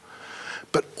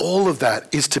 But all of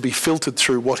that is to be filtered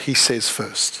through what he says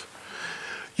first.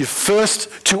 You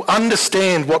first, to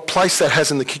understand what place that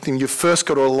has in the kingdom, you've first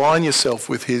got to align yourself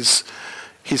with his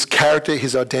character,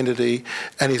 his identity,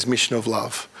 and his mission of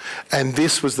love. And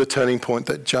this was the turning point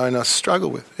that Jonah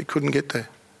struggled with. He couldn't get there.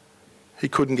 He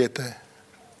couldn't get there.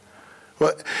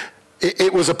 Well,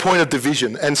 it was a point of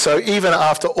division. And so even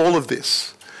after all of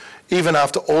this,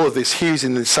 he's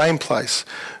in the same place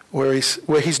where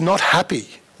he's not happy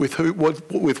with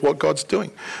what God's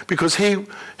doing. Because he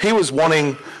was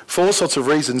wanting, for all sorts of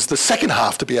reasons, the second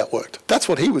half to be outworked. That's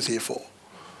what he was here for.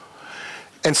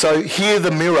 And so here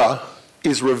the mirror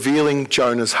is revealing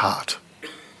Jonah's heart.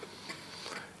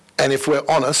 And if we're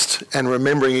honest and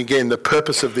remembering again the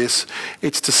purpose of this,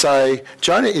 it's to say,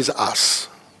 Jonah is us.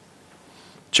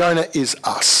 Jonah is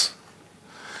us.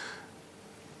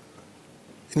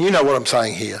 And you know what I'm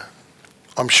saying here,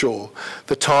 I'm sure.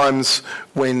 The times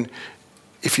when,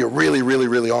 if you're really, really,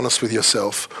 really honest with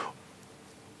yourself,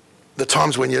 the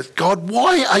times when you're, God,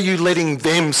 why are you letting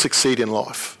them succeed in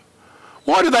life?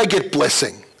 Why do they get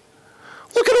blessing?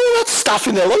 Look at all that stuff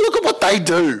in there. Look at what they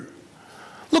do.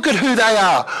 Look at who they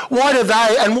are. Why do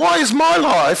they, and why is my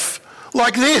life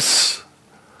like this?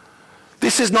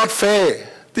 This is not fair.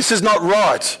 This is not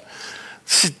right.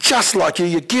 This is just like you.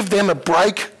 You give them a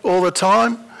break all the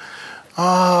time.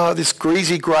 This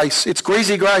greasy grace. It's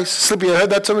greasy grace. Slippy, you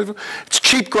heard that to me? It's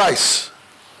cheap grace.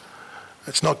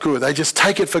 It's not good. They just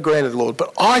take it for granted, Lord.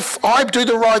 But I do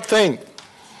the right thing.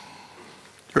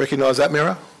 You recognise that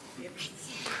mirror?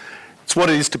 It's what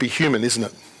it is to be human, isn't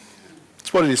it?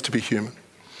 It's what it is to be human.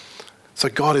 So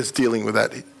God is dealing with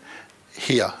that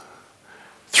here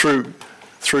through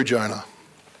Jonah.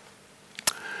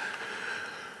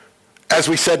 As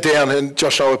we sat down and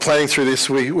Josh and I were planning through this,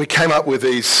 we came up with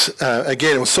these,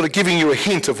 again, it was sort of giving you a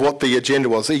hint of what the agenda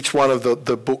was. Each one of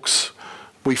the books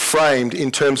we framed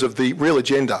in terms of the real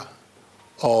agenda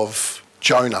of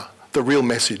Jonah, the real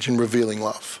message in revealing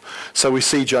love. So we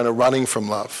see Jonah running from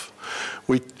love.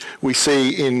 We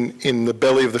see in the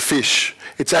belly of the fish,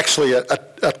 it's actually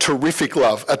a terrific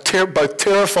love, both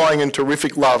terrifying and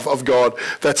terrific love of God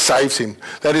that saves him.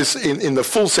 That is, in the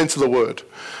full sense of the word,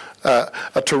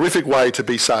 a terrific way to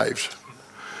be saved.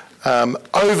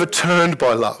 Overturned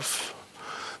by love.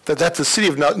 That the city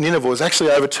of Nineveh was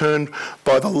actually overturned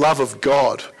by the love of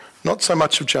God, not so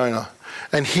much of Jonah.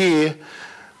 And here,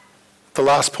 the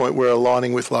last point, we're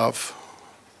aligning with love.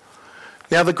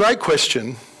 Now, the great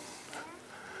question,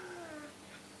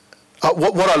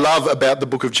 what I love about the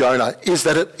book of Jonah is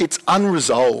that it's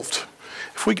unresolved.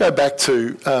 If we go back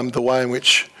to the way in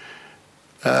which,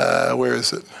 where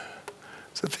is it?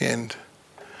 It's at the end.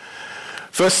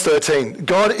 Verse 13.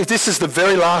 God, if this is the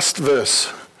very last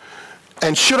verse,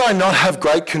 and should I not have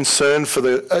concern for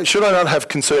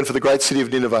the great city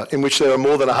of Nineveh, in which there are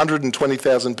more than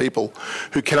 120,000 people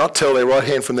who cannot tell their right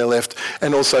hand from their left,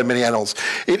 and also many animals?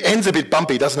 It ends a bit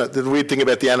bumpy, doesn't it? The weird thing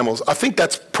about the animals. I think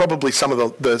that's probably some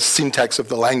of the syntax of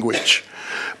the language.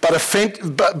 But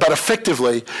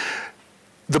effectively,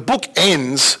 the book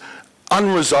ends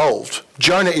unresolved.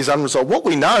 Jonah is unresolved. What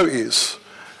we know is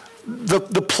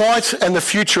the plight and the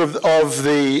future of all of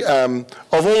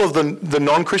the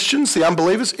non-Christians, the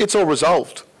unbelievers, it's all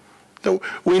resolved.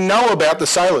 We know about the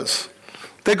sailors.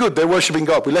 They're good. They're worshipping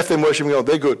God. We left them worshipping God.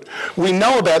 They're good. We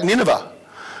know about Nineveh.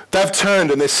 They've turned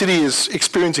and their city is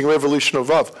experiencing a revolution of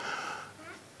love.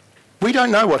 We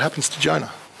don't know what happens to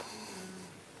Jonah.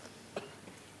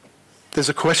 There's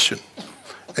a question,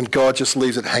 and God just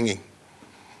leaves it hanging.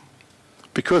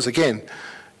 Because, again,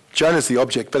 Jonah's the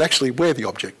object, but actually we're the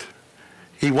object.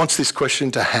 He wants this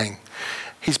question to hang.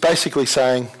 He's basically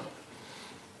saying,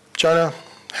 Jonah,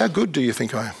 how good do you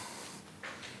think I am?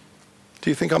 Do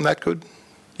you think I'm that good?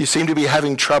 You seem to be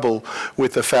having trouble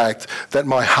with the fact that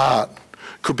my heart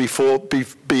could be for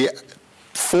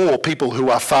people who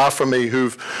are far from me,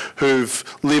 who've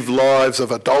lived lives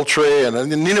of adultery. And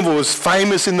Nineveh was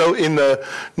famous in the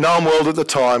known world at the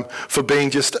time for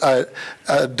being just a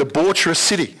debaucherous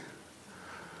city.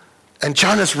 And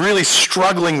Jonah's really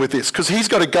struggling with this because he's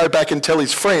got to go back and tell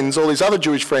his friends, all his other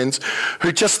Jewish friends,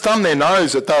 who just thumb their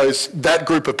nose at that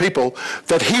group of people,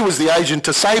 that he was the agent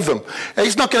to save them. And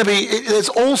he's not going to be. There's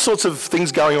all sorts of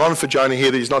things going on for Jonah here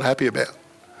that he's not happy about.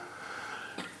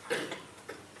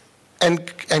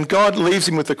 And God leaves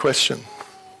him with the question,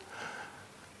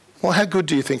 well, how good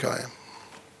do you think I am?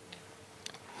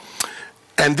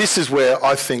 And this is where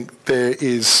I think there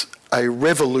is a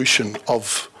revolution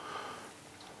of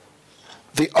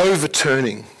the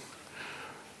overturning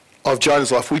of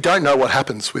Jonah's life. We don't know what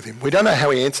happens with him. We don't know how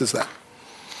he answers that.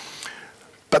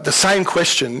 But the same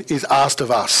question is asked of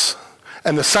us.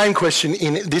 And the same question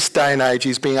in this day and age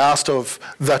is being asked of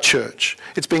the church.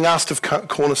 It's being asked of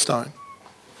Cornerstone.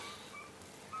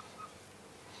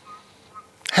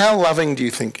 How loving do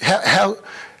you think? How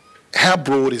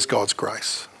broad is God's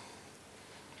grace?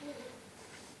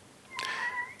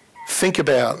 Think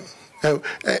about.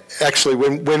 Actually,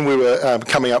 when we were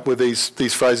coming up with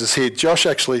these phrases here, Josh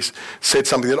actually said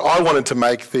something that I wanted to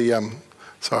make I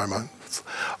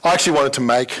actually wanted to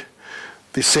make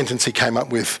this sentence he came up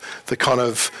with the kind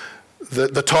of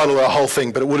the title of the whole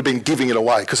thing, but it would have been giving it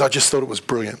away because I just thought it was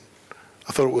brilliant.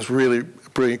 I thought it was really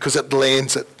brilliant because it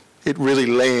lands it. It really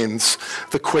lands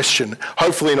the question,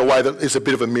 hopefully in a way that is a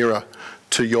bit of a mirror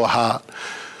to your heart.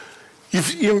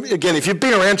 Again, if you've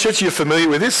been around church, you're familiar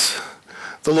with this.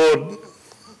 The Lord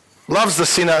loves the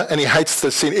sinner and he hates the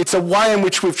sin. It's a way in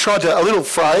which we've tried to, a little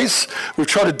phrase, we've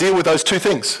tried to deal with those two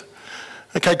things.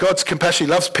 Okay, God's compassion,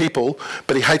 he loves people,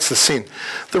 but he hates the sin.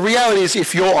 The reality is,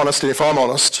 if you're honest and if I'm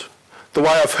honest, the way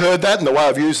I've heard that and the way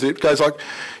I've used it goes like,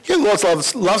 yeah, the Lord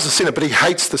loves the sinner, but he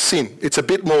hates the sin. It's a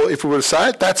bit more, if we were to say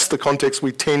it, that's the context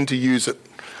we tend to use it.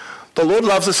 The Lord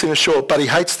loves the sinner, sure, but he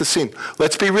hates the sin.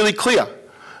 Let's be really clear.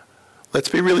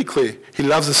 He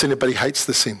loves the sinner, but he hates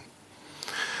the sin.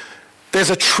 There's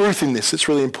a truth in this. It's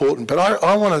really important. But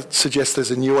I want to suggest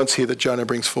there's a nuance here that Jonah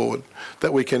brings forward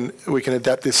that we can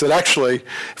adapt this. That actually,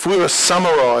 if we were to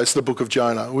summarise the book of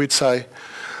Jonah, we'd say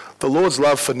the Lord's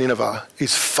love for Nineveh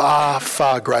is far,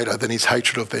 far greater than his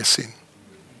hatred of their sin.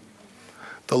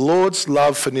 The Lord's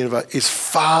love for Nineveh is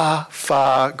far,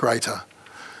 far greater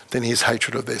than his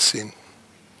hatred of their sin.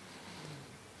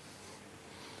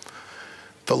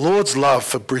 The Lord's love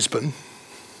for Brisbane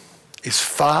is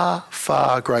far,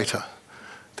 far greater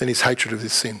than his hatred of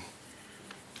this sin.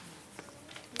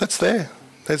 That's there.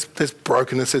 There's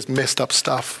brokenness, there's messed up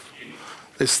stuff.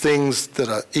 There's things that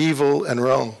are evil and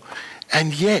wrong.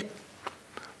 And yet,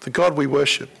 the God we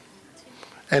worship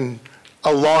and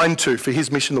aligned to for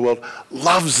his mission in the world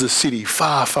loves the city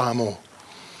far, far more.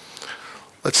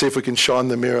 Let's see if we can shine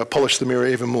the mirror, polish the mirror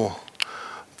even more.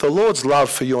 The Lord's love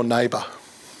for your neighbour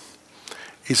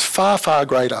is far, far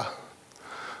greater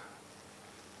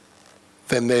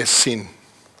than their sin.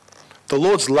 The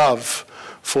Lord's love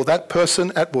for that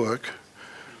person at work,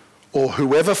 or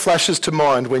whoever flashes to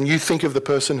mind when you think of the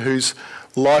person whose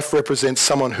life represents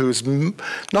someone who is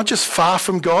not just far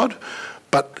from God,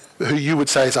 but who you would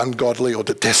say is ungodly or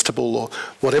detestable, or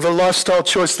whatever lifestyle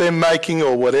choice they're making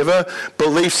or whatever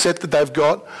belief set that they've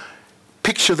got,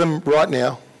 picture them right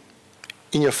now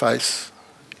in your face,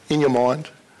 in your mind.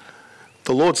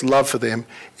 The Lord's love for them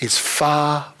is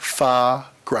far, far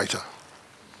greater.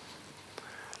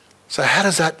 So how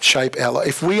does that shape our life?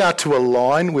 If we are to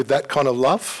align with that kind of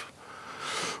love,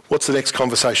 what's the next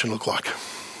conversation look like?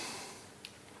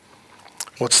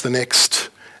 What's the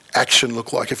next action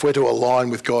look like if we're to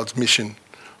align with God's mission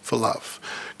for love?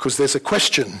 Because there's a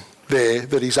question there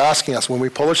that he's asking us when we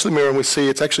polish the mirror and we see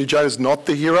it's actually Jonah's not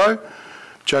the hero,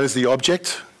 Jonah's the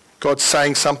object. God's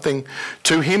saying something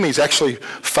to him. He's actually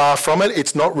far from it.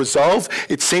 It's not resolved.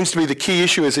 It seems to be the key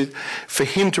issue is it for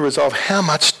him to resolve how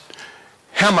much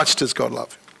does God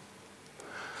love him?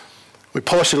 We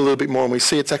polish it a little bit more and we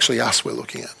see it's actually us we're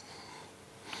looking at.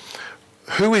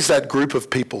 Who is that group of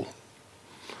people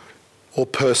or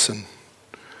person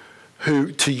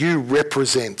who to you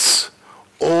represents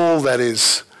all that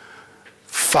is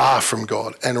far from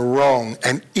God and wrong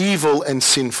and evil and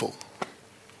sinful?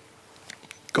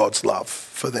 God's love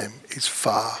for them is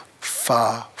far,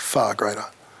 far, far greater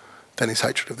than his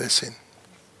hatred of their sin.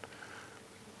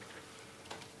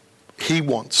 He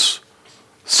wants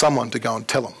someone to go and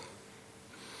tell them.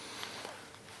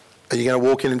 Are you going to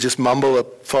walk in and just mumble a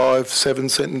 5-7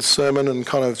 sentence sermon and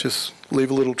kind of just leave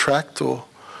a little tract, or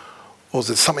does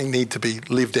there something need to be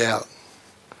lived out,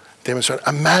 demonstrated?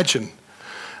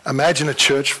 Imagine a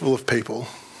church full of people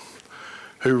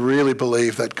who really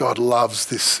believe that God loves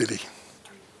this city.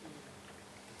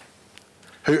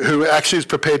 Who actually is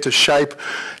prepared to shape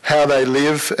how they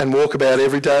live and walk about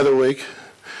every day of the week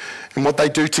and what they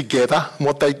do together and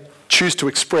what they choose to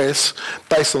express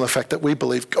based on the fact that we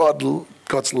believe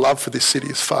God's love for this city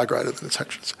is far greater than its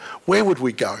hatred. Where would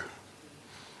we go?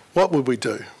 What would we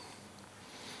do?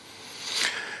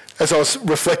 As I was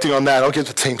reflecting on that, I'll get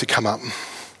the team to come up.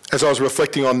 As I was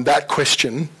reflecting on that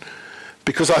question,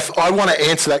 because I want to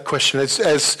answer that question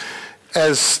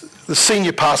as the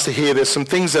senior pastor here, there's some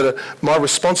things that are my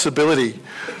responsibility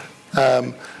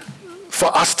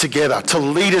for us together to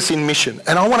lead us in mission.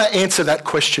 And I want to answer that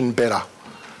question better.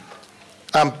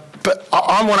 But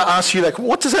I want to ask you,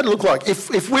 what does that look like?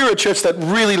 If we're a church that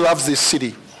really loves this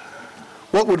city,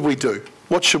 what would we do?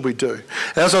 What should we do?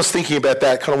 And as I was thinking about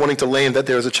that, kind of wanting to land that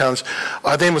there as a challenge,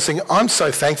 I then was thinking, I'm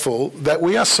so thankful that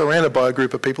we are surrounded by a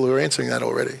group of people who are answering that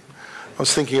already. I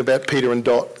was thinking about Peter and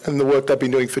Dot and the work they've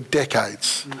been doing for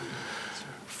decades.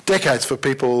 Decades for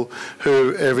people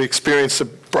who have experienced the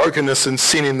brokenness and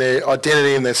sin in their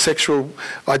identity and their sexual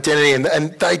identity,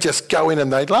 and they just go in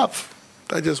and they love.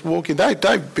 They just walk in.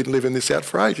 They've been living this out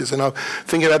for ages. And I'm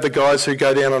thinking about the guys who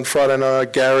go down on Friday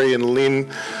night, Gary and Lynn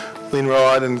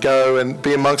Wright, and go and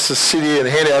be amongst the city and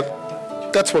hand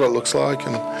out. That's what it looks like.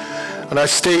 And I know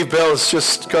Steve Bell has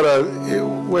just got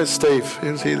where's Steve? He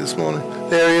was here this morning.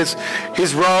 There he is.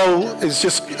 His role is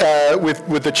just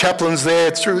with the chaplains there.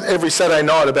 It's through every Saturday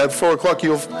night about 4 o'clock.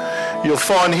 You'll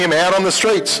find him out on the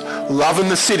streets, loving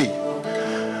the city.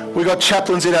 We've got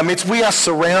chaplains in our midst. We are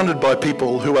surrounded by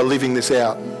people who are living this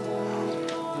out.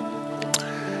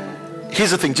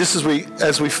 Here's the thing, just as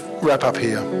we wrap up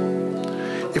here.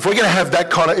 If we're going to have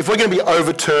that if we're going to be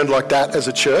overturned like that as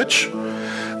a church,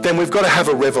 then we've got to have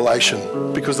a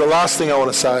revelation. Because the last thing I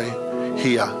want to say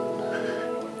here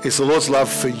is the Lord's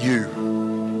love for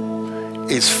you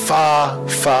is far,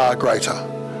 far greater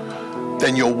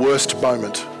than your worst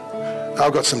moment.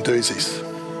 I've got some doozies.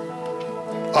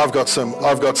 I've got some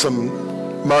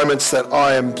moments that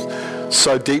I am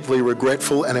so deeply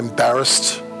regretful and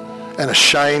embarrassed and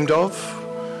ashamed of,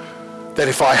 that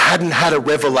if I hadn't had a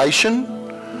revelation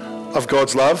of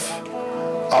God's love,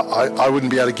 I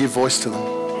wouldn't be able to give voice to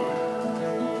them.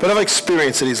 But I've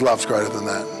experienced that his love's greater than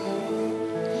that.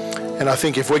 And I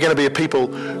think if we're going to be a people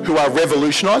who are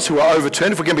revolutionised, who are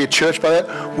overturned, if we're going to be a church by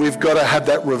that, we've got to have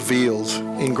that revealed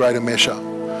in greater measure.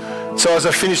 So as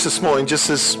I finished this morning, just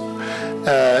as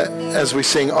as we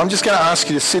sing, I'm just going to ask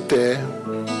you to sit there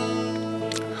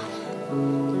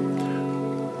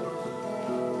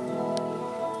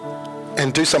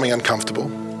and do something uncomfortable.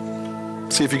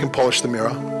 See if you can polish the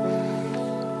mirror.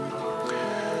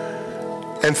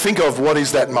 And think of what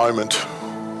is that moment,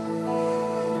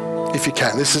 if you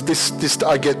can.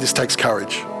 I get this takes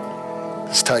courage.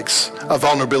 This takes a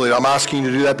vulnerability. I'm asking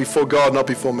you to do that before God, not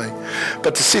before me.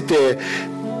 But to sit there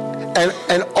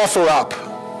and offer up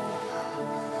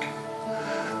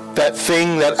that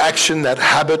thing, that action, that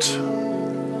habit.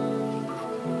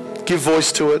 Give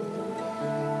voice to it.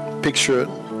 Picture it.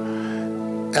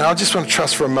 And I just want to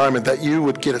trust for a moment that you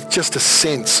would get just a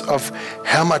sense of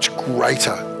how much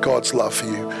greater God's love for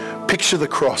you. Picture the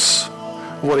cross,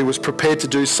 what he was prepared to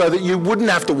do so that you wouldn't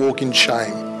have to walk in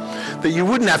shame, that you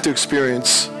wouldn't have to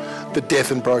experience the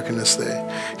death and brokenness there.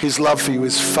 His love for you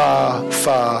is far,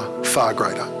 far, far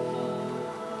greater.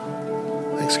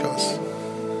 Thanks, guys.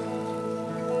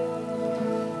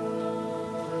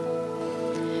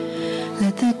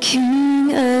 Let the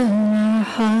King of my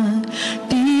heart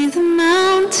be the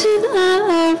mountain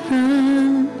I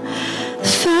run, the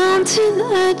fountain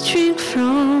I drink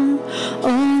from.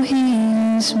 Oh, he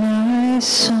is my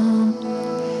song.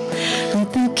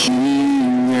 Let the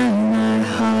King of my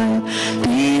heart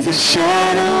be the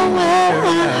shadow where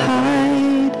I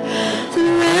hide, the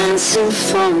ransom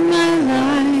for my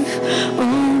life.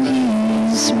 Oh, he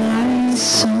is my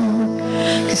song.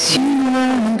 'Cause you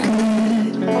are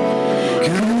good,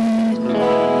 good.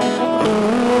 Oh,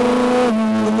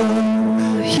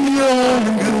 you are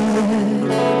good,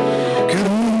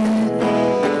 good.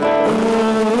 Oh,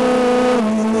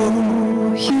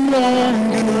 you are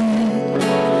good,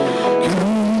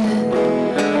 good.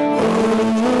 Oh,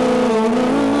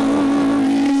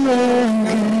 you are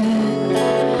good,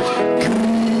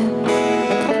 good.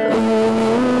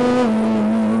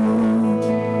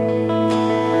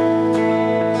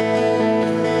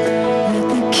 Let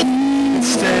the King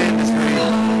stand as we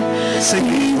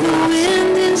singing the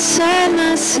wind inside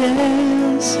my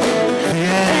sails, the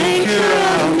anchor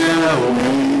of my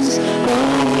waves. Oh,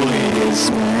 he is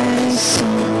my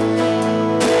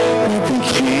song. Let the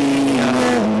King of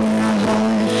my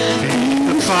heart be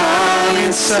the fire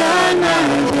inside my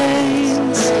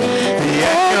veins, the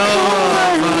echo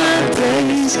of my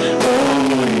days. Oh,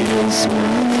 he is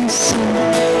my song.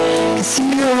 'Cause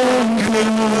you are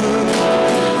good,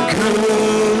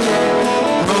 good.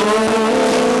 Oh,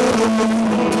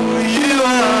 you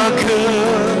are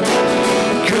good,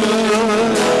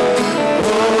 good.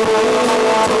 Oh,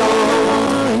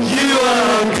 you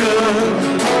are good,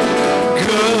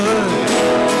 good.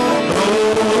 Oh,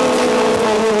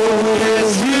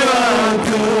 yes, you are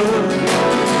good,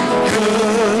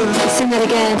 good. Sing that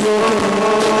again.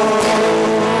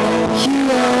 You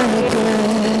are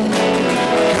good,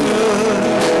 good.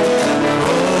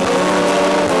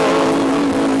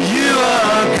 You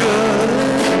are good,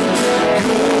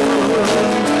 good.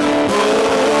 Oh,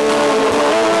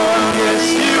 yes,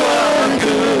 you are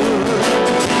good,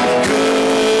 good.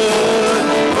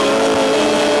 Oh,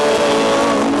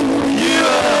 you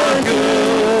are good,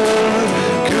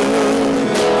 good.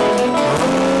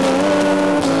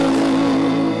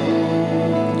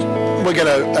 We're going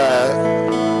to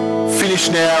finish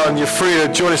now, and you're free to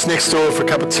join us next door for a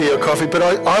cup of tea or coffee. But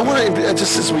I want to,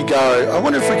 just as we go, I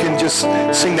wonder if we can just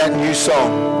sing that new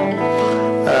song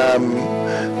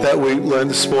that we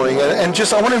learned this morning. And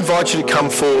just, I want to invite you to come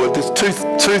forward. There's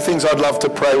two things I'd love to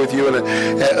pray with you, and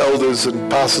our elders and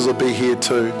pastors will be here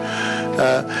too.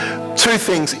 Two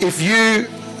things. If you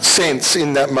sense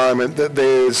in that moment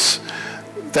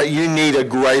that you need a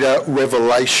greater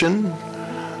revelation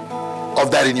of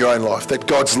that in your own life, that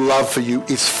God's love for you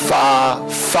is far,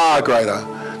 far greater.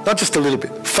 Not just a little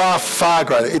bit, far, far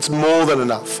greater. It's more than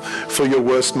enough for your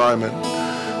worst moment.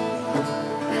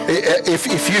 If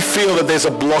you feel that there's a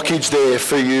blockage there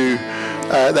for you,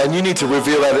 then you need to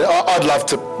reveal that.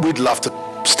 We'd love to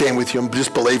stand with you and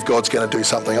just believe God's going to do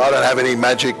something. I don't have any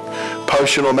magic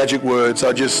potion or magic words.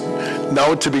 I just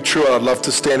know it to be true. I'd love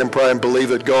to stand and pray and believe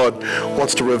that God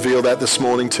wants to reveal that this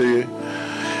morning to you.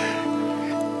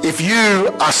 If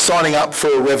you are signing up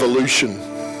for a revolution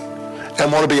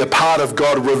and want to be a part of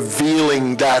God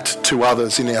revealing that to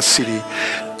others in our city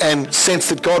and sense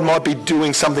that God might be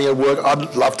doing something at work,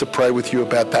 I'd love to pray with you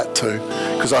about that too,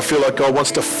 because I feel like God wants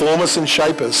to form us and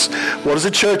shape us. What does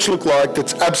a church look like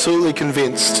that's absolutely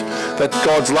convinced that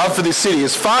God's love for this city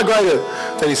is far greater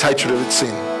than his hatred of its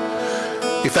sin?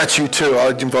 If that's you too,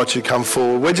 I'd invite you to come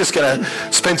forward. We're just going to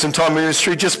spend some time in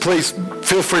ministry. Just please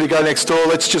feel free to go next door.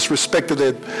 Let's just respect that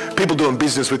there are people doing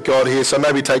business with God here, so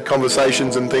maybe take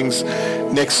conversations and things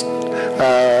next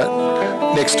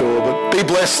next door. But be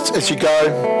blessed as you go.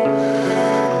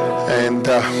 And,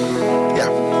 yeah,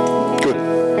 good.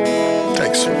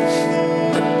 Thanks.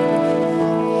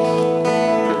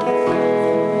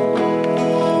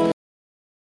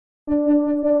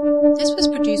 This was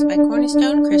produced by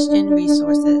Cornerstone Christian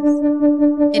Resources.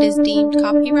 It is deemed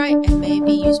copyright and may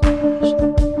be used by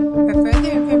permission. For further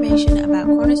information about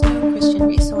Cornerstone Christian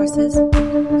Resources,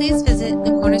 please visit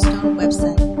the Cornerstone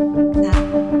website at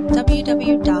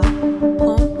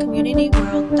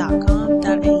www.homecommunityworld.com.